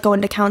like go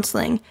into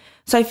counseling.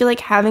 So I feel like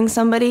having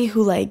somebody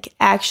who like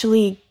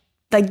actually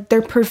like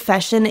their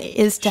profession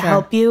is to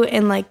help you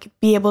and like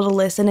be able to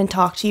listen and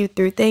talk to you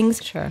through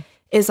things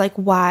is like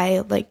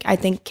why like I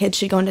think kids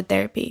should go into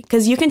therapy,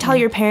 because you can tell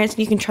your parents and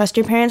you can trust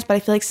your parents, but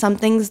I feel like some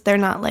things they're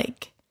not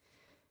like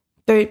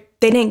they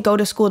didn't go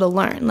to school to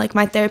learn. Like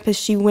my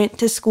therapist, she went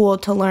to school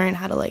to learn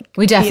how to like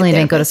we definitely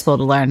didn't go to school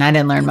to learn. I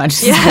didn't learn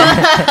much. Me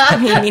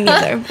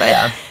neither,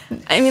 but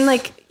I mean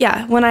like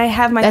when I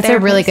have my that's a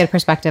really good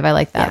perspective. I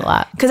like that a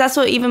lot, because that's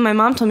what even my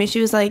mom told me.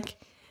 She was like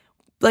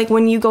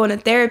when you go into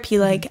therapy,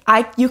 like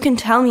you can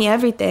tell me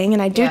everything,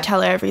 and I do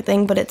tell her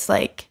everything, but it's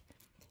like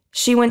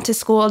she went to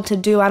school to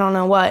do I don't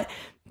know what,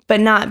 but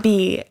not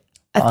be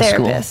a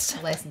therapist,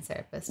 a licensed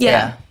therapist.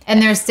 Yeah,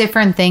 and there's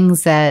different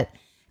things that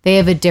they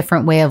have a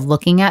different way of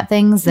looking at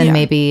things than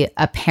maybe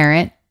a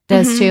parent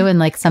does too, and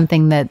like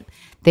something that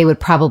they would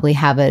probably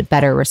have a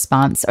better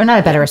response, or not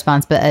a better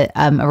response, but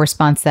a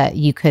response that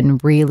you can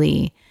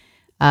really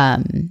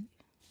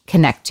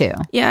connect to.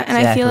 Yeah, and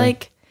I feel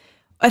like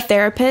a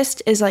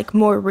therapist is like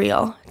more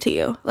real to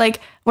you.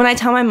 Like when I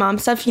tell my mom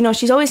stuff,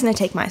 she's always going to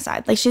take my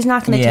side. Like she's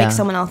not going to take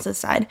someone else's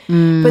side.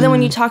 But then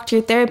when you talk to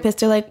your therapist,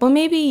 they're like, well,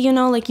 maybe,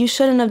 like you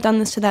shouldn't have done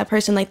this to that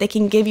person. Like they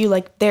can give you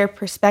like their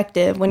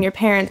perspective, when your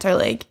parents are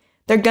like,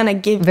 they're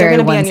going to be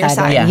on your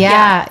side.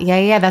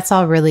 Yeah. That's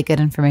all really good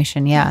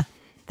information. Yeah.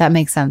 That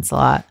makes sense a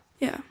lot.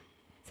 Yeah.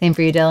 Same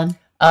for you, Dylan?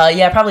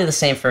 Yeah, probably the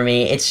same for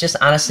me. It's just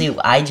honestly,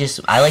 I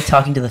like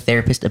talking to the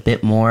therapist a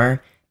bit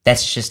more.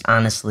 That's just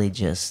honestly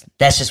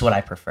that's just what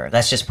I prefer.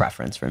 That's just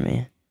preference for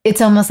me. It's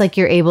almost like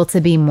you're able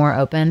to be more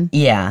open.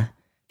 Yeah,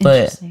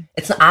 but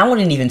I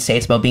wouldn't even say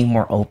it's about being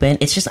more open.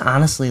 It's just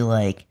honestly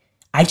like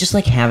I just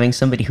like having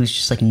somebody who's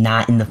just like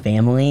not in the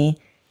family,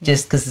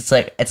 just because it's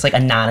like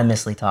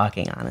anonymously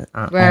talking on it.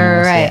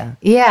 Right.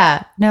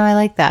 Yeah. No, I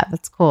like that.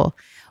 That's cool.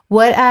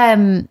 What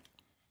and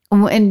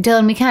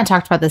Dylan, we kind of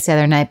talked about this the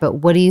other night, but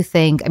what do you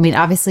think? I mean,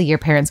 obviously your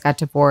parents got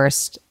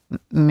divorced.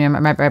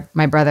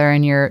 My brother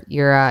and your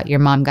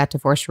mom got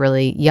divorced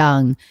really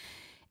young,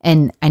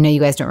 and I know you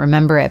guys don't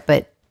remember it,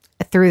 but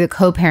through the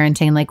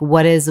co-parenting, like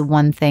what is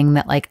one thing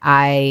that like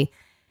I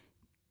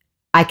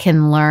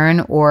can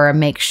learn or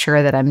make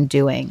sure that I'm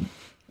doing?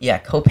 Yeah,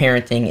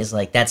 co-parenting is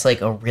like that's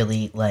like a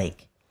really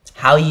like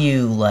how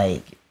you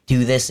like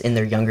do this in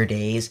their younger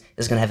days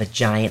is gonna have a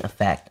giant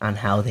effect on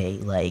how they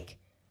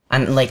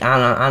on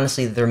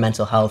honestly their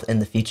mental health in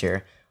the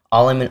future.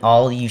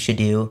 All you should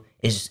do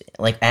is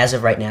like as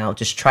of right now,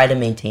 just try to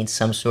maintain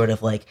some sort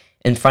of like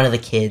in front of the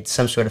kids,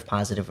 some sort of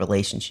positive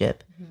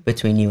relationship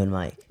between you and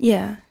Mike.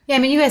 Yeah. Yeah. I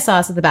mean, you guys saw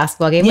us at the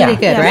basketball game. Really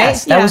good, right?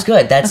 Yes, that was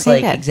good. That's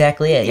okay, good.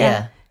 Exactly it.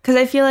 Yeah. Because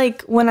I feel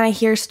like when I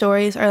hear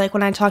stories or like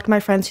when I talk to my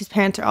friends whose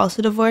parents are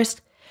also divorced,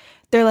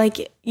 they're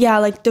like, yeah,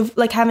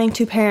 like having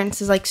two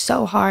parents is like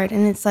so hard.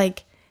 And it's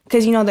like,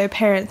 because, their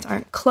parents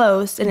aren't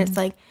close. And it's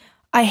like,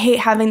 I hate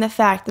having the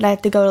fact that I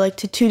have to go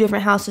to two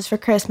different houses for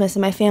Christmas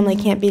and my family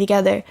can't be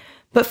together.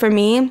 But for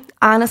me,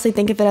 I honestly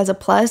think of it as a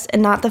plus,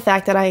 and not the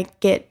fact that I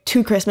get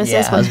two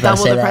Christmases with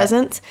double the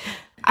presents.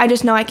 I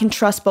just know I can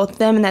trust both of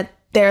them and that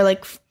they're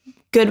like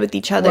good with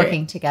each other.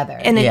 Working together.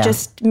 And it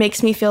just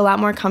makes me feel a lot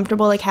more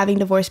comfortable like having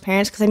divorced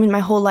parents, because I mean my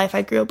whole life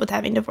I grew up with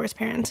having divorced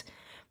parents.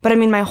 But I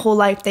mean my whole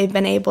life they've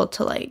been able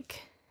to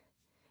like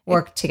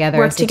work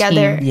together.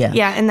 Team.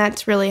 Yeah, and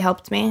that's really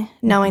helped me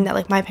knowing that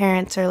like my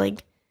parents are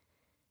like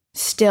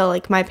still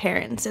like my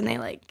parents, and they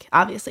like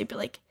obviously be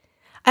like,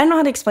 I don't know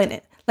how to explain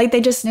it. Like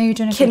they just you're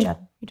doing a good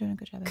job. You're doing a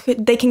good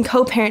job. They can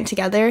co-parent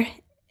together,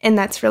 and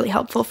that's really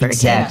helpful for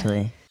exactly.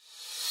 a kid.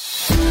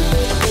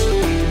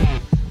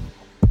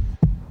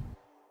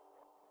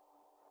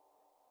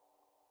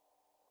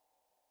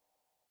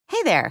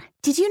 Hey there.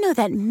 Did you know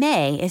that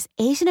May is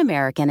Asian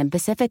American and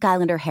Pacific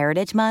Islander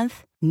Heritage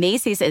Month?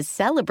 Macy's is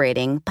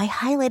celebrating by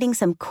highlighting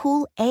some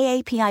cool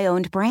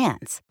AAPI-owned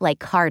brands like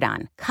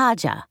Cardon,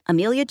 Kaja,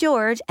 Amelia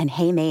George, and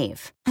Hey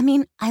Mave. I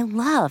mean, I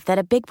love that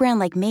a big brand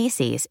like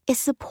Macy's is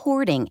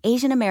supporting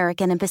Asian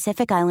American and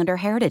Pacific Islander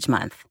Heritage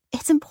Month.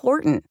 It's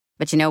important.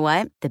 But you know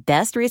what? The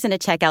best reason to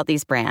check out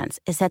these brands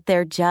is that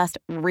they're just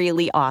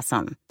really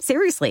awesome.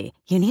 Seriously,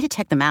 you need to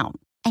check them out.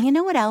 And you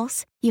know what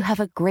else? You have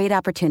a great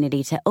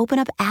opportunity to open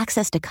up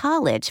access to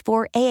college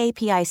for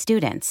AAPI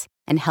students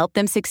and help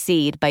them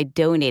succeed by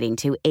donating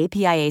to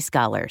APIA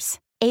Scholars.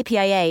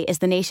 APIA is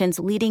the nation's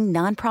leading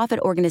nonprofit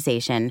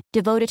organization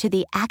devoted to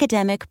the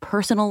academic,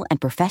 personal, and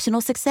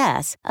professional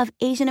success of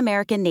Asian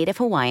American, Native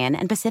Hawaiian,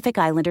 and Pacific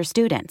Islander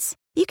students.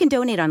 You can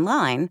donate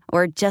online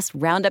or just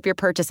round up your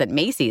purchase at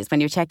Macy's when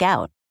you check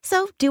out.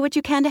 So do what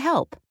you can to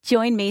help.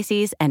 Join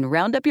Macy's and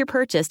round up your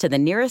purchase to the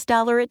nearest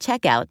dollar at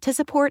checkout to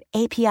support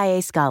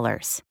APIA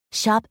Scholars.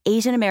 Shop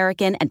Asian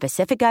American and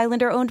Pacific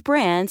Islander-owned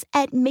brands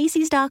at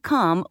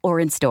Macy's.com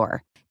or in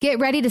store. Get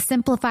ready to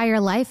simplify your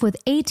life with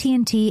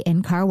AT&T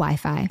in-car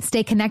Wi-Fi.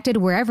 Stay connected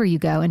wherever you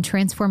go and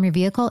transform your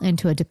vehicle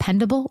into a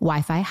dependable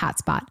Wi-Fi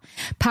hotspot.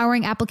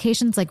 Powering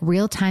applications like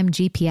real-time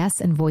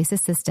GPS and voice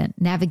assistant,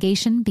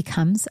 navigation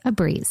becomes a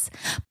breeze.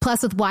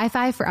 Plus, with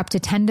Wi-Fi for up to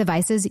 10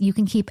 devices, you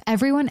can keep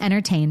everyone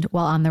entertained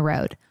while on the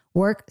road.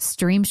 Work,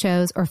 stream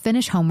shows, or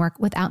finish homework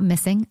without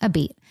missing a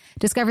beat.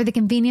 Discover the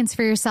convenience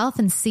for yourself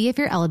and see if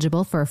you're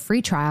eligible for a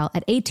free trial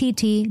at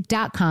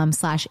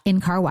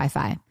att.com/in-car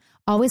Wi-Fi.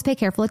 Always pay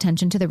careful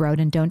attention to the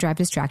road and don't drive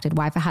distracted.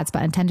 Wi-Fi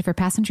hotspot intended for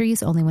passenger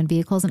use only when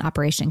vehicles in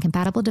operation.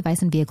 Compatible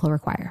device and vehicle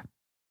require.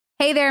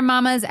 Hey there,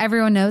 mamas.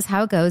 Everyone knows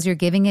how it goes. You're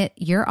giving it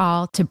your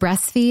all to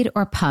breastfeed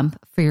or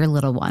pump for your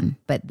little one.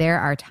 But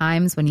there are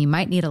times when you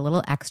might need a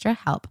little extra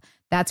help.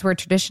 That's where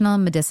traditional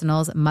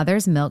medicinals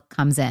Mother's Milk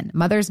comes in.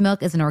 Mother's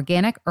Milk is an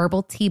organic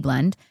herbal tea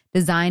blend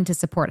designed to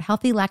support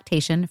healthy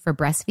lactation for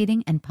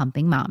breastfeeding and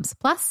pumping moms.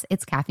 Plus,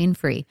 it's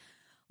caffeine-free.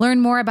 Learn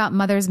more about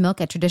Mother's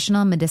Milk at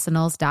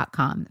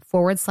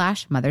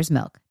traditionalmedicinals.com/Mother's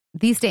Milk.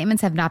 These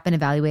statements have not been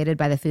evaluated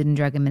by the Food and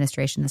Drug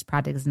Administration. This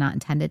product is not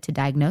intended to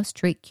diagnose,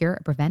 treat, cure, or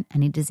prevent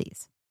any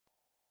disease.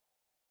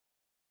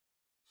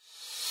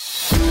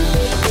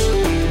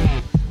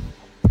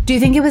 Do you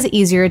think it was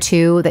easier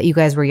too that you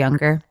guys were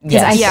younger?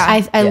 Because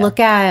I look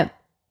at,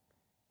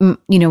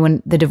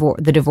 when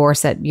the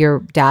divorce that your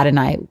dad and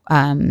I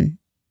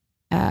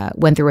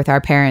went through with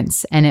our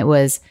parents, and it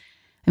was,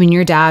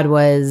 your dad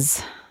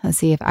was, let's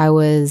see, if I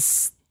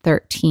was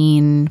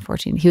 13,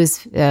 14, he was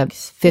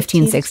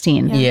 15,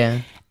 16. Yeah.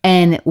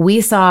 And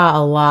we saw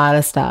a lot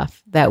of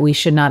stuff that we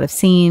should not have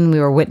seen. We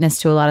were witness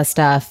to a lot of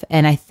stuff.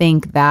 And I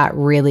think that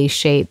really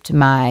shaped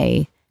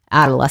my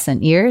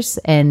adolescent years.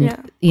 And,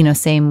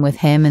 same with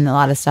him, and a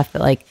lot of stuff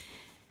that I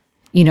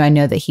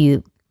know that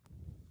he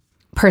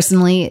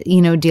personally,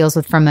 deals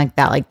with from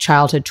that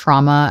childhood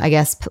trauma, I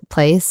guess,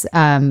 place.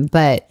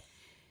 But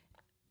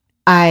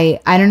I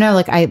don't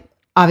know,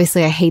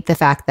 obviously I hate the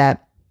fact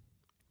that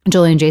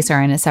Julie and Jace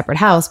are in a separate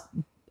house.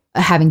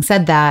 Having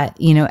said that,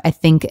 I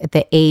think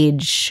the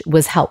age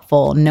was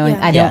helpful, knowing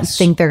I don't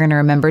think they're going to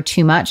remember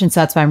too much. And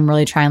so that's why I'm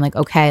really trying,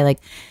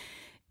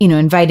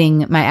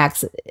 inviting my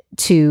ex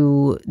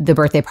to the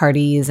birthday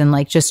parties and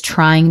just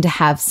trying to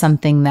have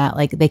something that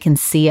they can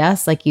see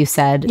us, like you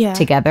said,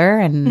 together.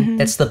 And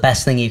that's the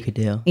best thing you could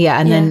do. Yeah.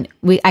 And then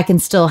I can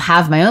still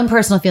have my own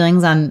personal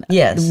feelings on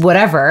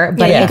whatever,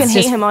 but you can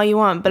hate him all you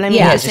want, but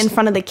just in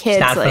front of the kids.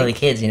 It's not in front of the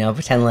kids,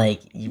 pretend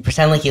like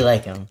you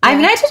like them.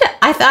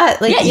 I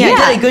thought you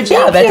did a good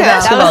job at the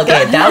basketball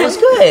game. That was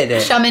good.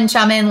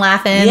 Chumming,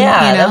 laughing.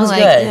 Yeah, that was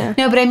good.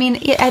 No, but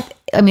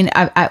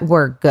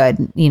we're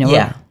good.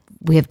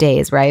 We have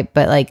days, right?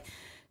 But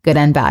good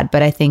and bad.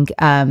 But I think,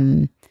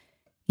 I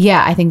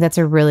think that's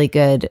a really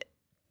good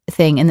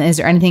thing. And is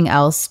there anything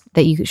else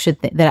that you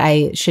that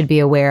I should be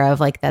aware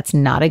of? That's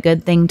not a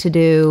good thing to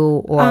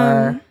do,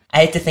 or I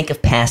had to think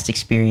of past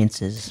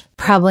experiences.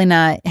 Probably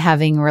not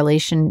having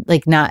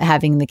not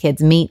having the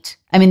kids meet.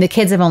 The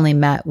kids have only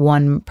met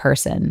one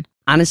person.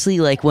 Honestly,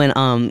 when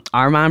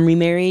our mom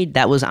remarried,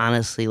 that was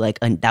honestly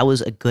that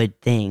was a good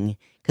thing,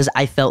 because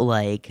I felt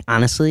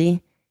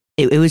honestly.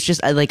 It was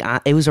just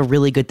it was a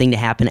really good thing to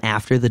happen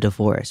after the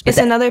divorce. But it's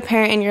another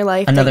parent in your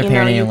life. Another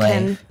parent in your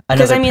life.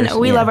 Because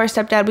we love our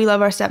stepdad, we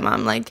love our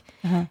stepmom,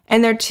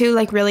 and they're two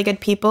really good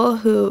people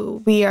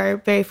who we are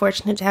very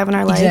fortunate to have in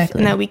our life,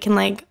 and that we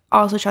can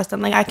also trust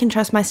them. I can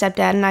trust my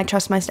stepdad, and I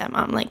trust my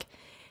stepmom.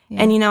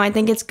 And I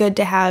think it's good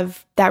to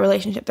have that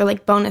relationship. They're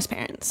bonus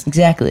parents.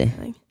 Exactly.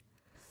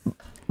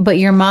 But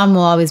your mom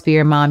will always be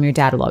your mom. Your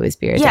dad will always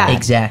be your dad. Yeah,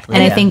 exactly.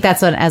 And I think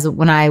that's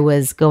when I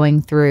was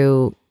going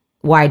through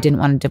why I didn't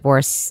want to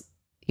divorce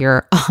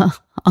your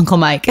Uncle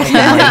Mike.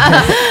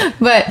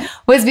 But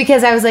was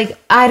because I was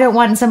I don't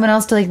want someone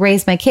else to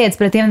raise my kids.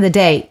 But at the end of the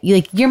day,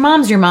 your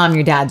mom's your mom,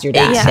 your dad's your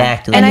dad.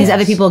 Exactly. And these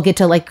other people get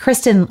to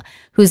Kristen,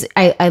 who's,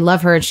 I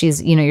love her.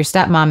 She's, your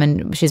stepmom,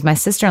 and she's my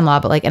sister-in-law,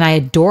 but and I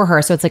adore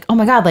her. So it's oh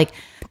my God,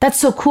 that's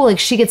so cool.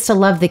 She gets to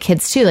love the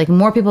kids too.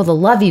 More people to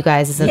love you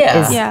guys is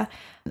amazing. Yeah,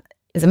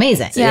 it is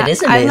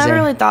amazing. I've never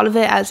really thought of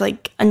it as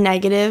a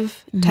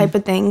negative type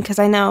of thing, because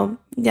I know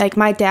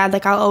my dad,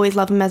 I'll always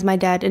love him as my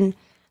dad, and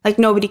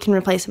nobody can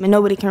replace him, and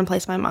nobody can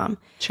replace my mom.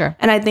 Sure.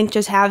 And I think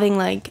just having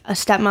a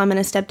stepmom and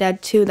a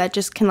stepdad too, that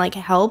just can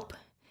help,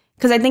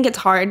 because I think it's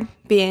hard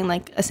being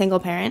a single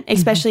parent,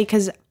 especially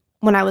because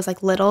when I was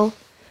little,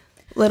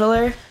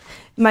 littler,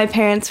 my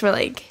parents were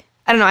like,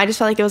 I don't know, I just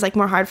felt like it was like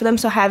more hard for them.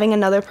 So having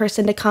another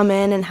person to come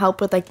in and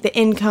help with like the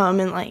income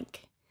and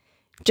like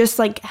just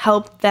like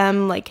help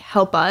them like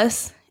help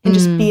us and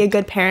just be a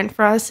good parent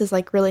for us is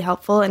like really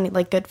helpful and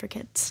like good for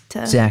kids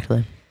to.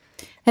 Exactly.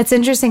 It's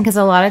interesting because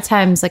a lot of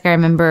times, like I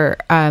remember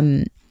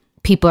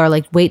people are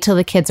like, wait till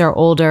the kids are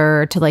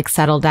older to like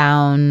settle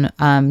down,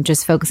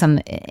 just focus on,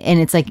 and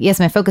it's like, yes,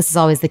 my focus is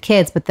always the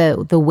kids, but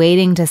the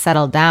waiting to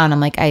settle down, I'm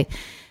like,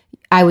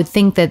 I would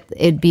think that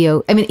it'd be,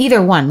 I mean,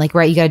 either one, like,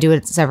 right, you got to do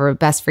what's ever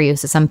best for you.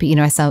 So some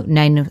people,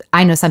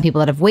 I know some people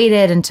that have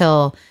waited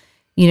until,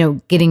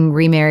 getting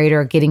remarried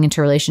or getting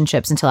into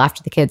relationships until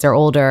after the kids are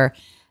older.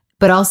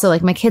 But also,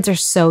 like, my kids are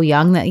so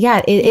young that,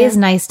 it is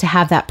nice to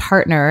have that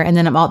partner and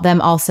then them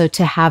also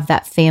to have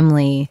that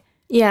family.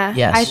 Yeah.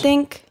 Yes. I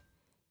think,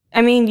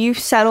 you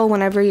settle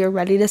whenever you're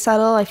ready to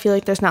settle. I feel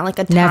like there's not like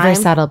a time. Never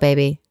settle,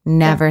 baby.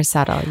 Never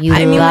settle. You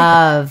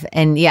love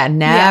and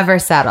never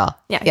settle.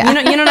 Yeah.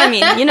 You know what I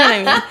mean? You know what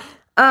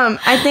I mean?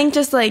 I think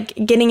just like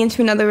getting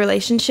into another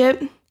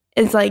relationship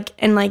is like,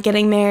 and like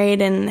getting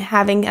married and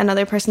having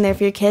another person there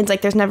for your kids,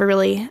 like there's never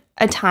really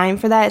a time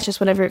for that. It's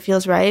just whenever it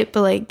feels right.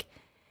 But like,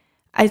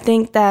 I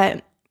think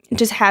that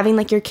just having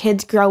like your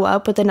kids grow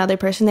up with another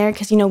person there,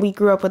 because we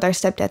grew up with our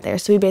stepdad there,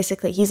 so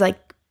he's like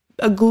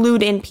a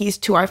glued in piece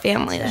to our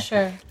family.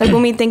 Sure. Like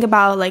when we think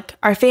about like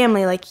our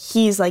family, like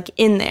he's like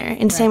in there,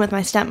 and same with my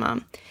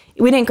stepmom.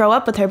 We didn't grow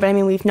up with her, but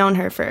we've known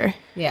her for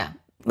a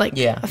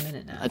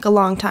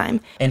long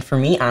time. And for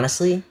me,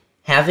 honestly,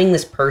 having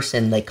this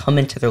person like come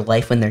into their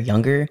life when they're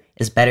younger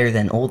is better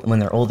than when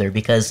they're older,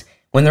 because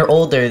when they're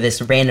older,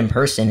 this random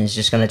person is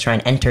just going to try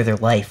and enter their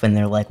life when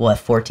they're like,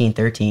 14,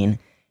 13,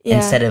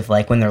 instead of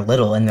like when they're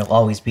little, and they'll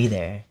always be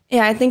there.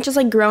 Yeah, I think just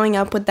like growing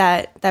up with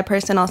that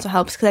person also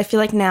helps, because I feel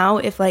like now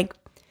if like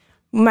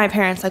my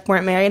parents like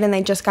weren't married and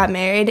they just got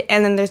married,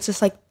 and then there's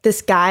just like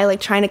this guy like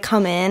trying to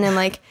come in and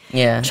like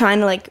trying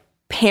to like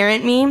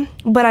parent me,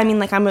 but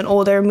like I'm an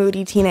older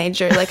moody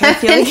teenager, like I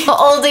feel like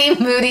oldie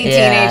moody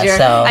teenager.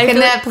 So can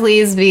that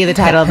please be the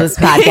title of this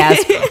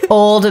podcast?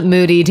 Old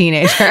moody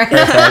teenager.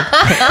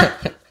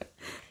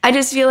 I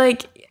just feel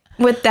like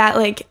with that,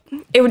 like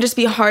it would just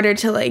be harder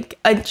to like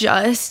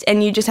adjust,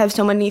 and you just have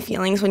so many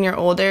feelings when you're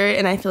older,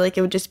 and I feel like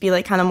it would just be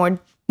like kind of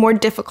more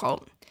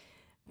difficult.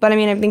 But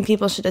I think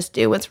people should just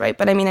do what's right.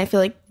 But I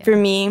feel like for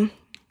me,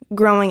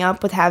 growing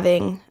up with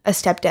having a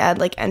stepdad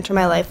like enter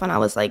my life when I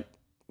was like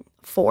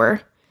 4.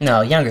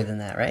 No, younger than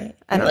that, right?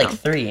 I don't like know.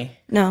 3.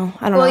 No,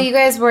 I don't know. Well, you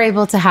guys were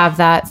able to have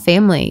that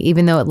family,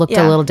 even though it looked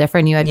a little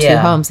different. You had 2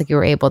 homes, like you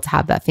were able to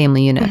have that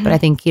family unit. But I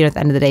think, at the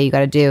end of the day, you got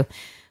to do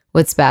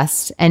what's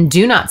best and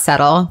do not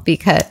settle,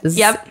 because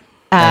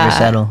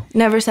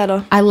Never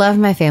settle. I love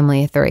my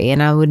family of 3,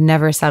 and I would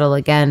never settle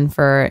again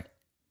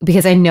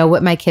because I know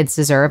what my kids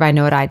deserve. I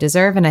know what I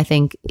deserve. And I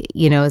think,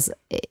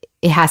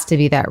 it has to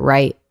be that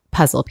right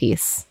puzzle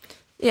piece.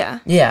 Yeah.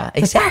 Yeah,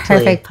 exactly.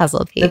 Perfect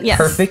puzzle piece. The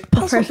perfect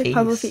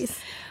puzzle piece.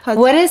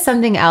 What is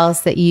something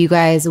else that you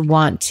guys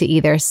want to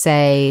either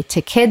say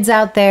to kids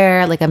out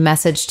there, like a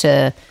message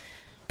to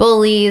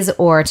bullies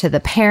or to the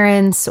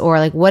parents, or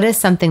like what is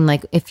something,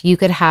 like if you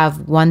could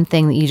have one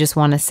thing that you just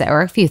want to say,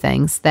 or a few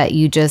things that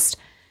you just,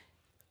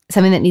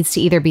 something that needs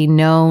to either be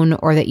known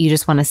or that you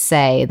just want to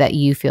say that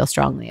you feel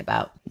strongly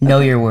about? Know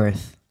your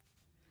worth.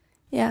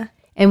 Yeah.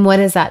 And what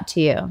is that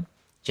to you?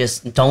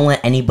 Just don't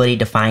let anybody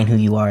define who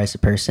you are as a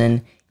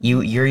person.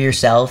 You're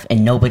yourself,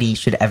 and nobody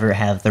should ever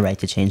have the right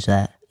to change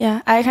that.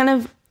 Yeah, I kind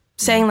of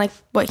saying like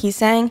what he's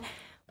saying,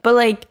 but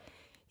like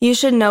you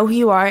should know who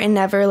you are and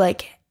never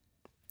like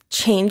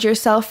change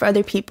yourself for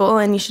other people,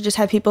 and you should just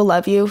have people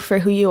love you for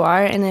who you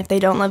are, and if they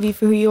don't love you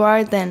for who you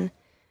are, then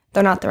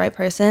they're not the right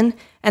person.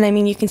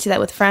 And you can see that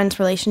with friends,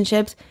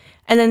 relationships.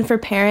 And then for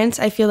parents,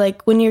 I feel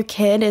like when your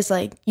kid is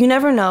like, you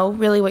never know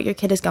really what your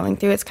kid is going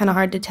through. It's kind of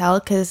hard to tell,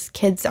 because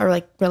kids are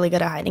like really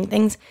good at hiding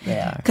things.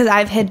 Yeah. Because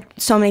I've hid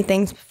so many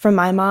things from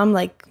my mom,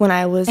 like when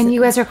I was... And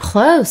you guys are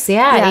close,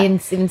 even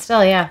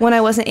still, When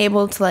I wasn't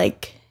able to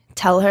like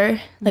tell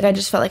her, like I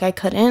just felt like I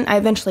couldn't. I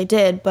eventually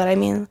did, but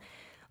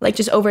like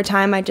just over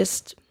time, I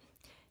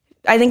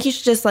think you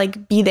should just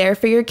like be there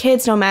for your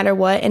kids no matter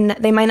what. And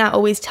they might not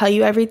always tell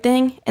you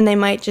everything, and they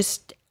might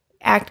just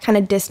act kind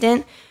of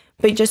distant,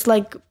 but just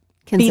like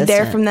be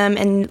there from them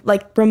and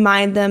like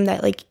remind them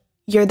that like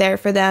you're there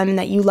for them and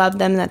that you love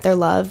them and that they're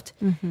loved.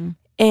 Mm-hmm.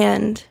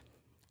 And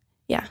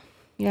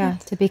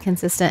to be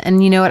consistent.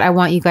 And you know what? I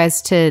want you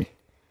guys to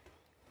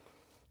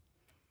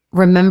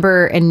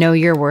remember and know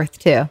your worth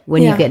too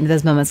when you get into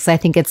those moments, because I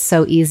think it's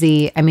so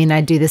easy.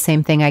 I do the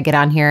same thing. I get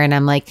on here and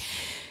I'm like,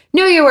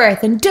 know your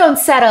worth and don't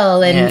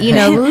settle,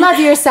 and love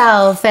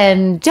yourself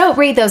and don't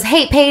read those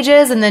hate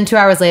pages. And then 2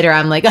 hours later,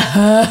 I'm like,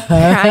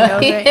 crying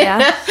over it.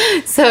 Yeah.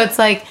 So it's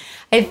like,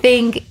 I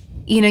think,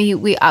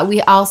 we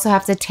also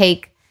have to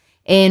take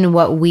in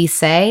what we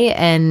say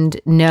and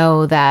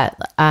know that,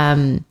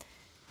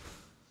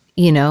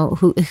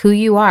 who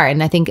you are.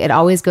 And I think it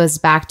always goes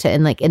back to,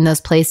 in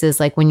those places,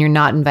 like when you're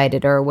not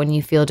invited or when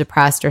you feel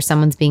depressed or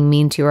someone's being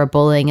mean to you or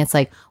bullying, it's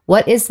like,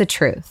 what is the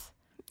truth?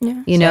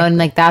 Yeah, you know, and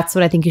like that's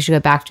what I think you should go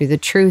back to. The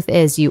truth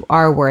is, you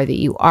are worthy.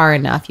 You are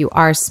enough. You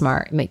are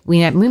smart.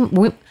 We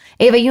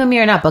Ava, you and me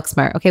are not book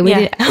smart. Okay, we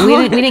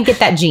didn't get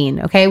that gene.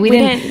 Okay, we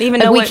didn't even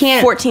know what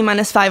 14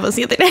 minus 5 was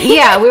the other day.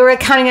 Yeah, we were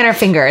counting on our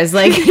fingers,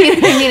 like, you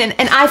know what I mean.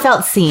 And I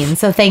felt seen,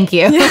 so thank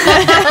you.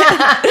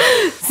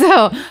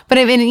 So, but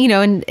I mean, you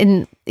know,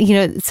 and you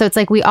know, so it's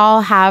like we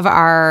all have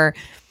our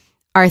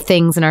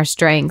things and our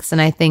strengths,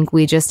 and I think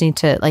we just need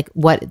to, like,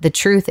 what the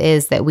truth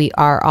is that we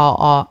are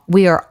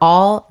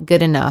all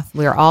good enough.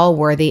 We are all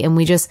worthy, and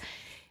we just,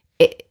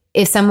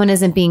 if someone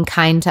isn't being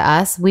kind to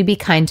us, we be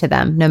kind to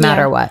them no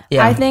matter what.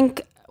 Yeah. I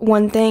think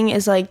one thing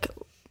is, like,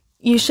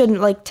 you should,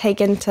 like,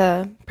 take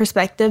into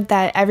perspective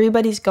that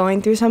everybody's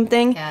going through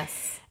something.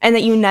 Yes. And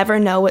that you never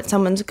know what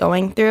someone's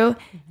going through.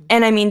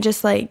 And I mean,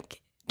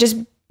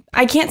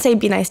 I can't say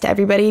be nice to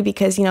everybody,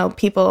 because, you know,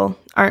 people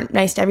aren't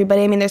nice to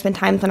everybody. I mean, there's been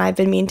times when I've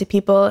been mean to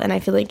people, and I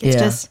feel like it's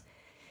just,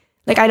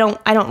 like, I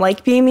don't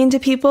like being mean to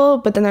people,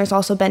 but then there's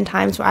also been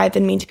times where I've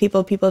been mean to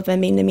people have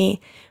been mean to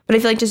me. But I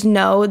feel like just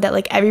know that,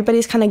 like,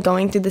 everybody's kind of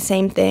going through the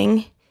same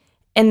thing,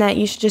 and that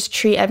you should just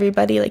treat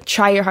everybody, like,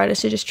 try your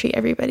hardest to just treat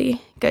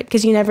everybody good,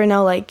 because you never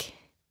know, like,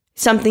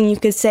 something you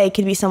could say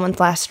could be someone's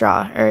last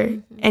straw,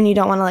 and you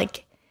don't want to,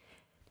 like,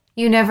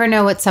 you never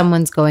know what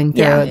someone's going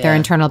through, their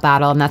internal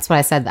battle. And that's what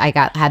I said.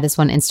 Had this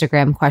one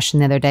Instagram question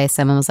the other day.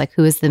 Someone was like,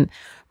 who is the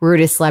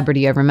rudest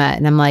celebrity you ever met?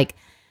 And I'm like,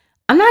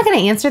 I'm not going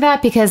to answer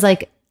that, because,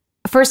 like,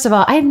 first of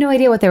all, I have no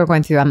idea what they were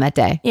going through on that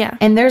day. Yeah.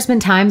 And there's been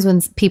times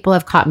when people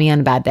have caught me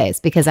on bad days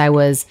because I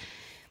was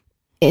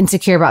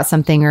insecure about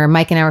something, or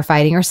Mike and I were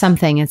fighting or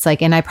something. It's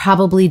like, and I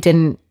probably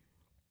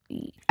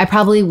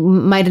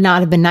might not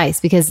have been nice,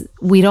 because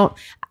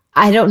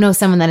I don't know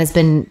someone that has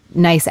been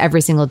nice every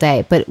single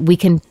day, but we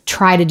can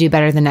try to do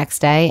better the next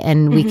day.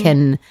 And we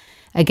can,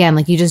 again,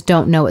 like, you just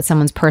don't know what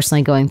someone's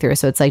personally going through.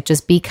 So it's like,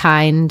 just be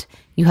kind.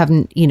 You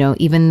haven't, you know,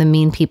 even the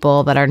mean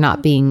people that are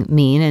not being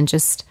mean, and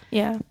just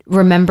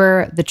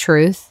remember the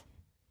truth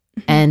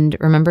and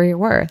remember your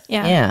worth.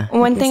 Yeah.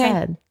 One thing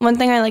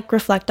I like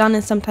reflect on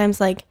is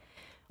sometimes, like,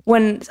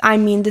 when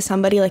I'm mean to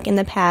somebody, like, in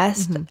the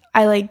past,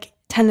 I, like,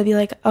 tend to be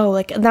like, oh,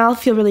 like, then I'll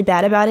feel really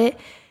bad about it.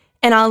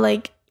 And I'll,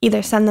 like,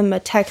 either send them a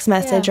text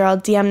message or I'll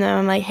DM them.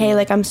 I'm like, hey,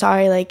 like, I'm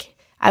sorry. Like,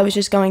 I was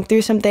just going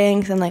through some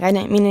things, and, like, I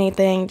didn't mean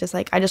anything. Just,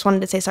 like, I just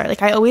wanted to say sorry.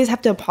 Like, I always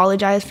have to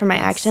apologize for my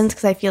actions,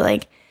 because I feel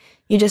like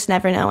you just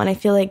never know. And I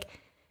feel like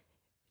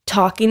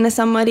talking to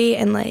somebody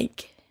and,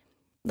 like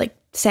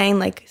saying,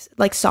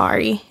 like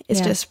sorry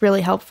is just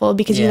really helpful,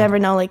 because you never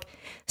know. Like,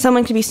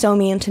 someone could be so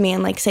mean to me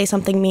and, like, say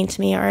something mean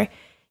to me, or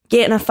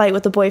get in a fight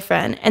with a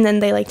boyfriend, and then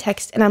they, like,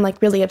 text, and I'm,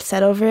 like, really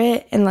upset over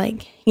it, and,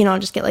 like, you know,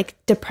 just get, like,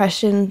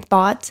 depression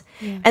thoughts,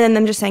 and then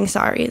them just saying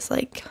sorry is,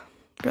 like,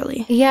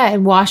 really,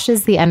 it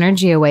washes the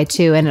energy away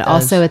too. And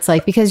also, it's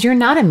like, because you're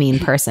not a mean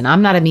person,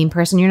 I'm not a mean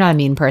person, you're not a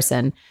mean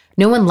person,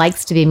 no one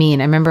likes to be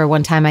mean. I remember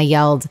one time I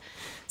yelled,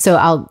 so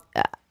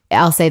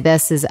I'll say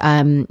this is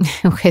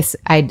because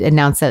I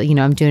announced that, you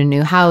know, I'm doing a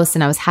new house,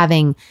 and I was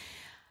having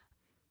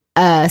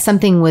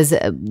something was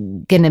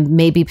going to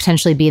maybe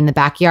potentially be in the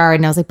backyard.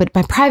 And I was like, but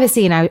my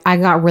privacy. And I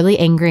got really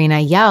angry, and I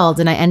yelled,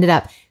 and I ended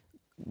up,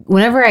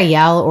 whenever I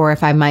yell, or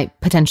if I might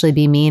potentially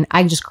be mean,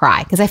 I just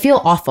cry, because I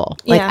feel awful.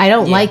 Like, I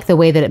don't like the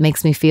way that it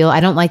makes me feel. I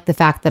don't like the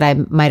fact that I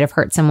might have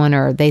hurt someone,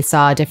 or they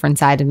saw a different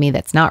side of me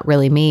that's not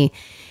really me.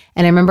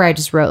 And I remember I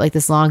just wrote, like,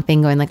 this long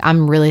thing going, like,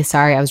 I'm really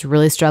sorry. I was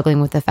really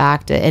struggling with the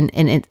fact. And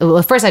at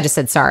first I just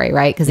said sorry,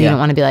 right? Because you don't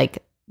want to be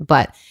like,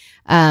 but,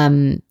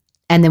 and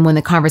then when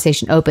the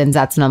conversation opens,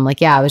 that's when I'm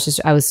like, I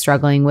was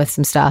struggling with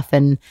some stuff.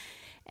 And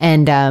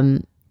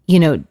you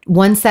know,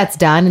 once that's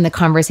done in the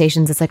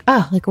conversations, it's like,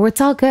 oh, like,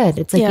 it's all good.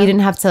 It's like, you didn't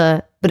have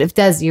to, but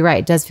you're right.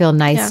 It does feel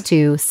nice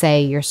to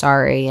say you're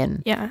sorry.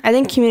 And I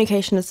think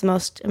communication is the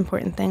most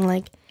important thing.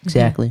 Like,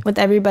 exactly, with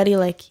everybody,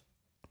 like,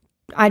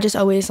 I just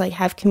always, like,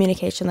 have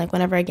communication. Like,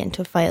 whenever I get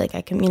into a fight, like,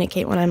 I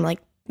communicate. When I'm,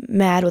 like,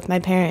 mad with my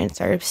parents,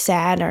 or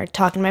sad, or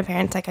talking to my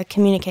parents, like, I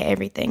communicate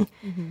everything,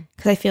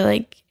 because I feel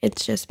like it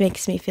just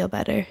makes me feel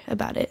better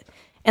about it.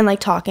 And, like,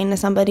 talking to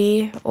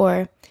somebody,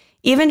 or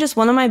even just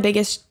one of my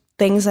biggest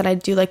things that I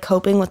do, like,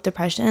 coping with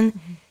depression,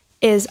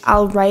 is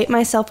I'll write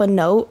myself a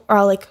note, or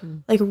I'll like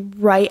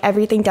write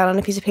everything down on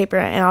a piece of paper,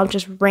 and I'll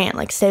just rant,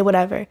 like, say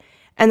whatever,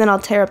 and then I'll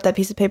tear up that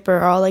piece of paper,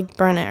 or I'll, like,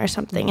 burn it or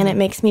something. And it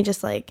makes me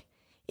just, like,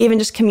 even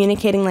just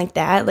communicating like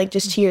that, like,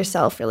 just to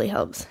yourself, really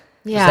helps.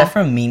 Yeah. Is that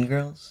from Mean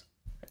Girls?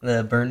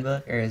 The burn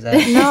book? Or is that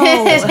No.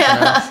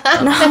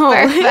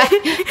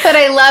 But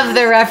I love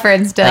the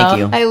reference, Dill. Thank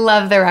you. I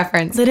love the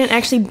reference. They didn't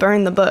actually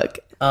burn the book.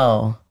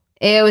 Oh.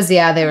 It was,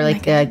 they were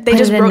like, they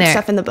just wrote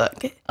stuff in the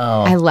book.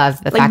 Oh. I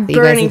love the like, fact that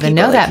you guys even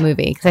know that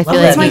movie, because I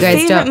feel like you guys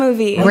don't. It's my favorite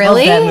movie.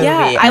 Really?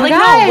 Yeah, I like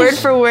know word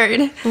for word.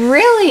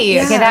 Really?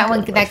 Yeah.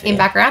 Okay, that came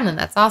back around then.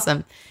 That's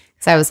awesome.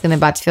 Because I was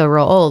about to feel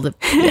real old.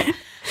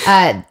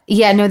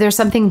 No, there's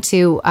something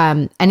to,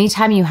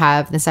 anytime you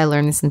have this, I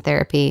learned this in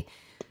therapy.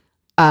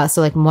 So,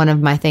 like, one of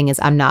my thing is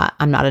I'm not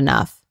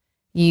enough.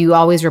 You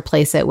always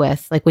replace it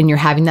with, like, when you're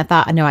having that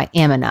thought, no, I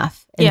am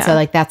enough. And so,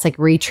 like, that's like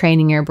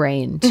retraining your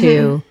brain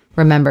to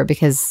remember,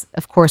 because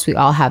of course we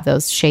all have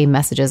those shame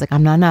messages like,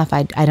 I'm not enough,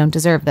 I don't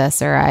deserve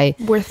this, or I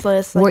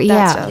worthless, like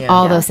that stuff.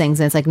 All those things.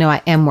 And it's like, no,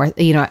 I am worth,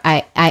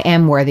 I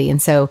am worthy.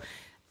 And so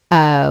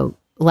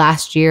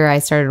last year I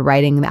started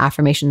writing the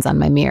affirmations on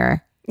my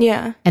mirror.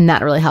 Yeah. And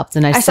that really helped.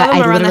 And I saw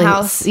them around the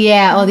house.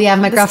 Yeah. Oh yeah.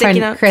 My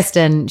girlfriend,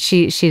 Kristen,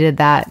 she did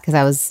that because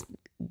I was,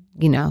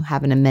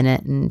 having a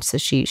minute. And so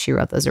she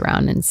wrote those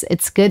around, and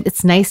it's good.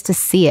 It's nice to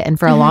see it. And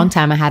for a long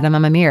time I had them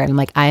on my mirror, and I'm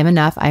like, I am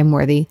enough. I'm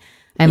worthy.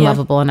 I'm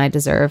lovable, and I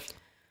deserve,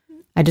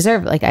 I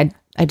deserve.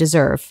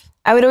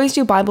 I would always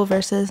do Bible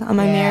verses on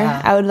my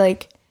mirror. I would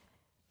write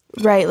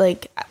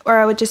or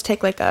I would just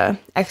take a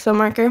expo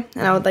marker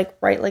and I would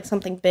write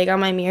something big on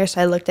my mirror.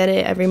 So I looked at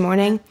it every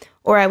morning,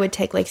 or I would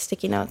take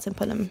sticky notes and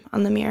put them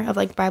on the mirror of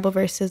Bible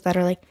verses that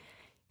are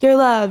you're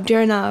loved,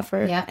 you're enough,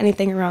 or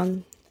anything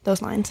around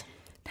those lines.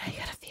 Now you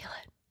gotta feel it.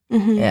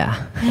 Mm-hmm.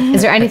 Yeah.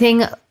 Is there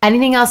anything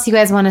else you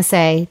guys want to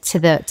say to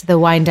the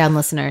wind down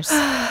listeners?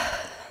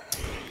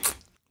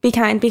 Be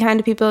kind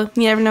to people.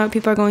 You never know what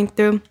people are going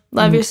through.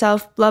 Love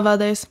yourself, love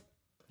others.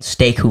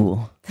 Stay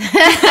cool.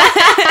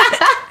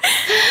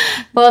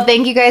 Well,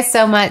 thank you guys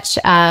so much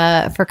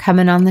for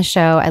coming on the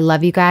show. I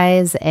love you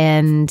guys,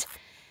 and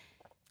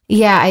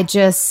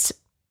it's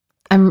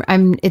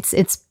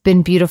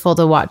been beautiful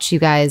to watch you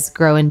guys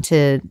grow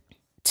into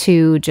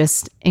two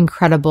just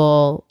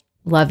incredible,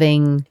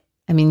 loving,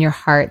 your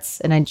hearts.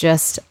 And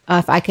if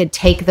I could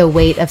take the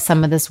weight of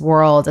some of this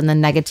world and the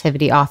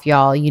negativity off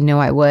y'all,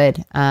 I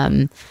would.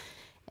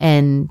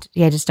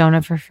 Just don't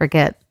ever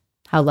forget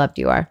how loved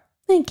you are.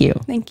 Thank you.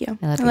 Thank you.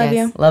 I love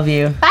you. Love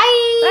you. Bye.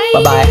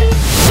 Bye-bye.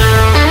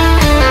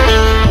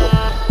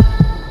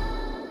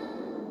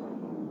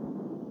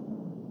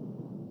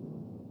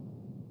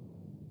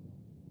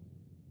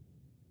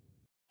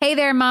 Hey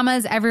there,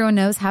 mamas. Everyone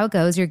knows how it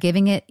goes. You're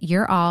giving it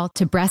your all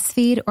to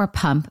breastfeed or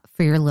pump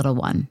for your little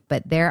one.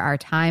 But there are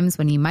times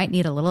when you might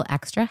need a little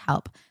extra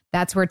help.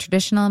 That's where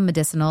traditional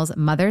medicinals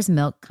Mother's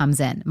Milk comes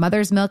in.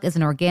 Mother's Milk is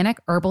an organic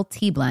herbal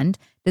tea blend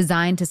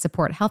designed to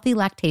support healthy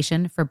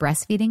lactation for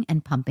breastfeeding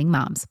and pumping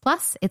moms.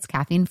 Plus, it's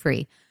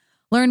caffeine-free.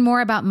 Learn more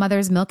about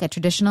Mother's Milk at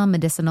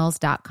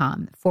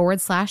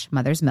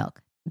traditionalmedicinals.com/Mother's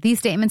Milk. These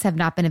statements have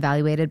not been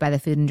evaluated by the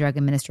Food and Drug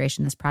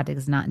Administration. This product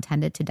is not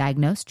intended to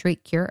diagnose,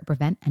 treat, cure, or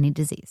prevent any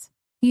disease.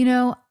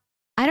 I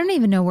don't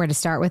even know where to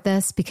start with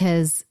this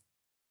because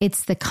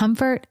it's the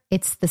comfort,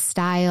 it's the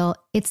style,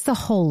 it's the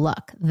whole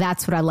look.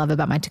 That's what I love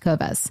about my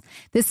Tecovas.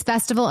 This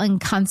festival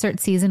and concert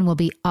season will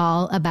be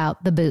all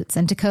about the boots,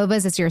 and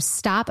Tecovas is your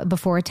stop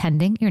before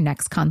attending your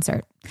next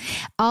concert.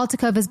 All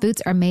Tecovas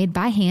boots are made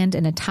by hand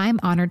in a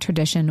time-honored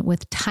tradition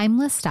with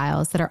timeless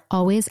styles that are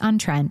always on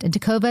trend. And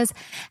Tecovas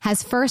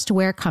has first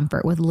wear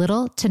comfort with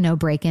little to no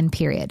break-in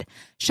period.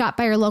 Shop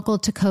by your local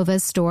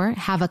Tecovas store,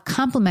 have a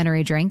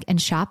complimentary drink, and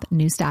shop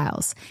new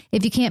styles.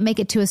 If you can't make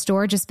it to a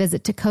store, just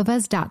visit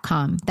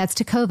tecovas.com. That's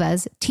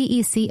Tecovas,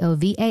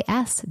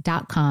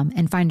 TECOVAS.com,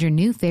 and find your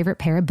new favorite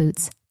pair of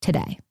boots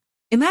today.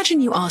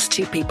 Imagine you ask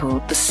two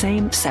people the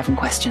same 7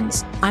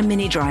 questions. I'm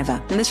Minnie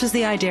Driver, and this was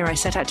the idea I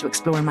set out to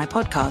explore in my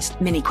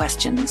podcast, Minnie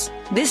Questions.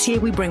 This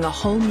year, we bring a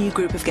whole new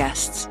group of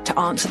guests to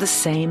answer the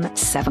same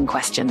 7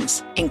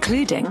 questions,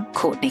 including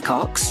Courtney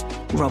Cox,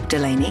 Rob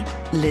Delaney,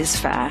 Liz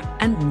Fair,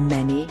 and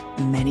many,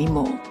 many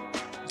more.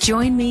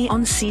 Join me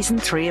on Season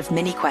 3 of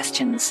Minnie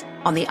Questions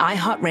on the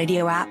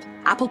iHeartRadio app,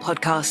 Apple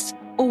Podcasts,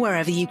 or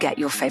wherever you get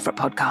your favorite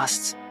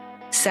podcasts.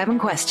 7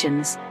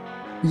 questions,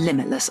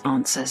 limitless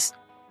answers.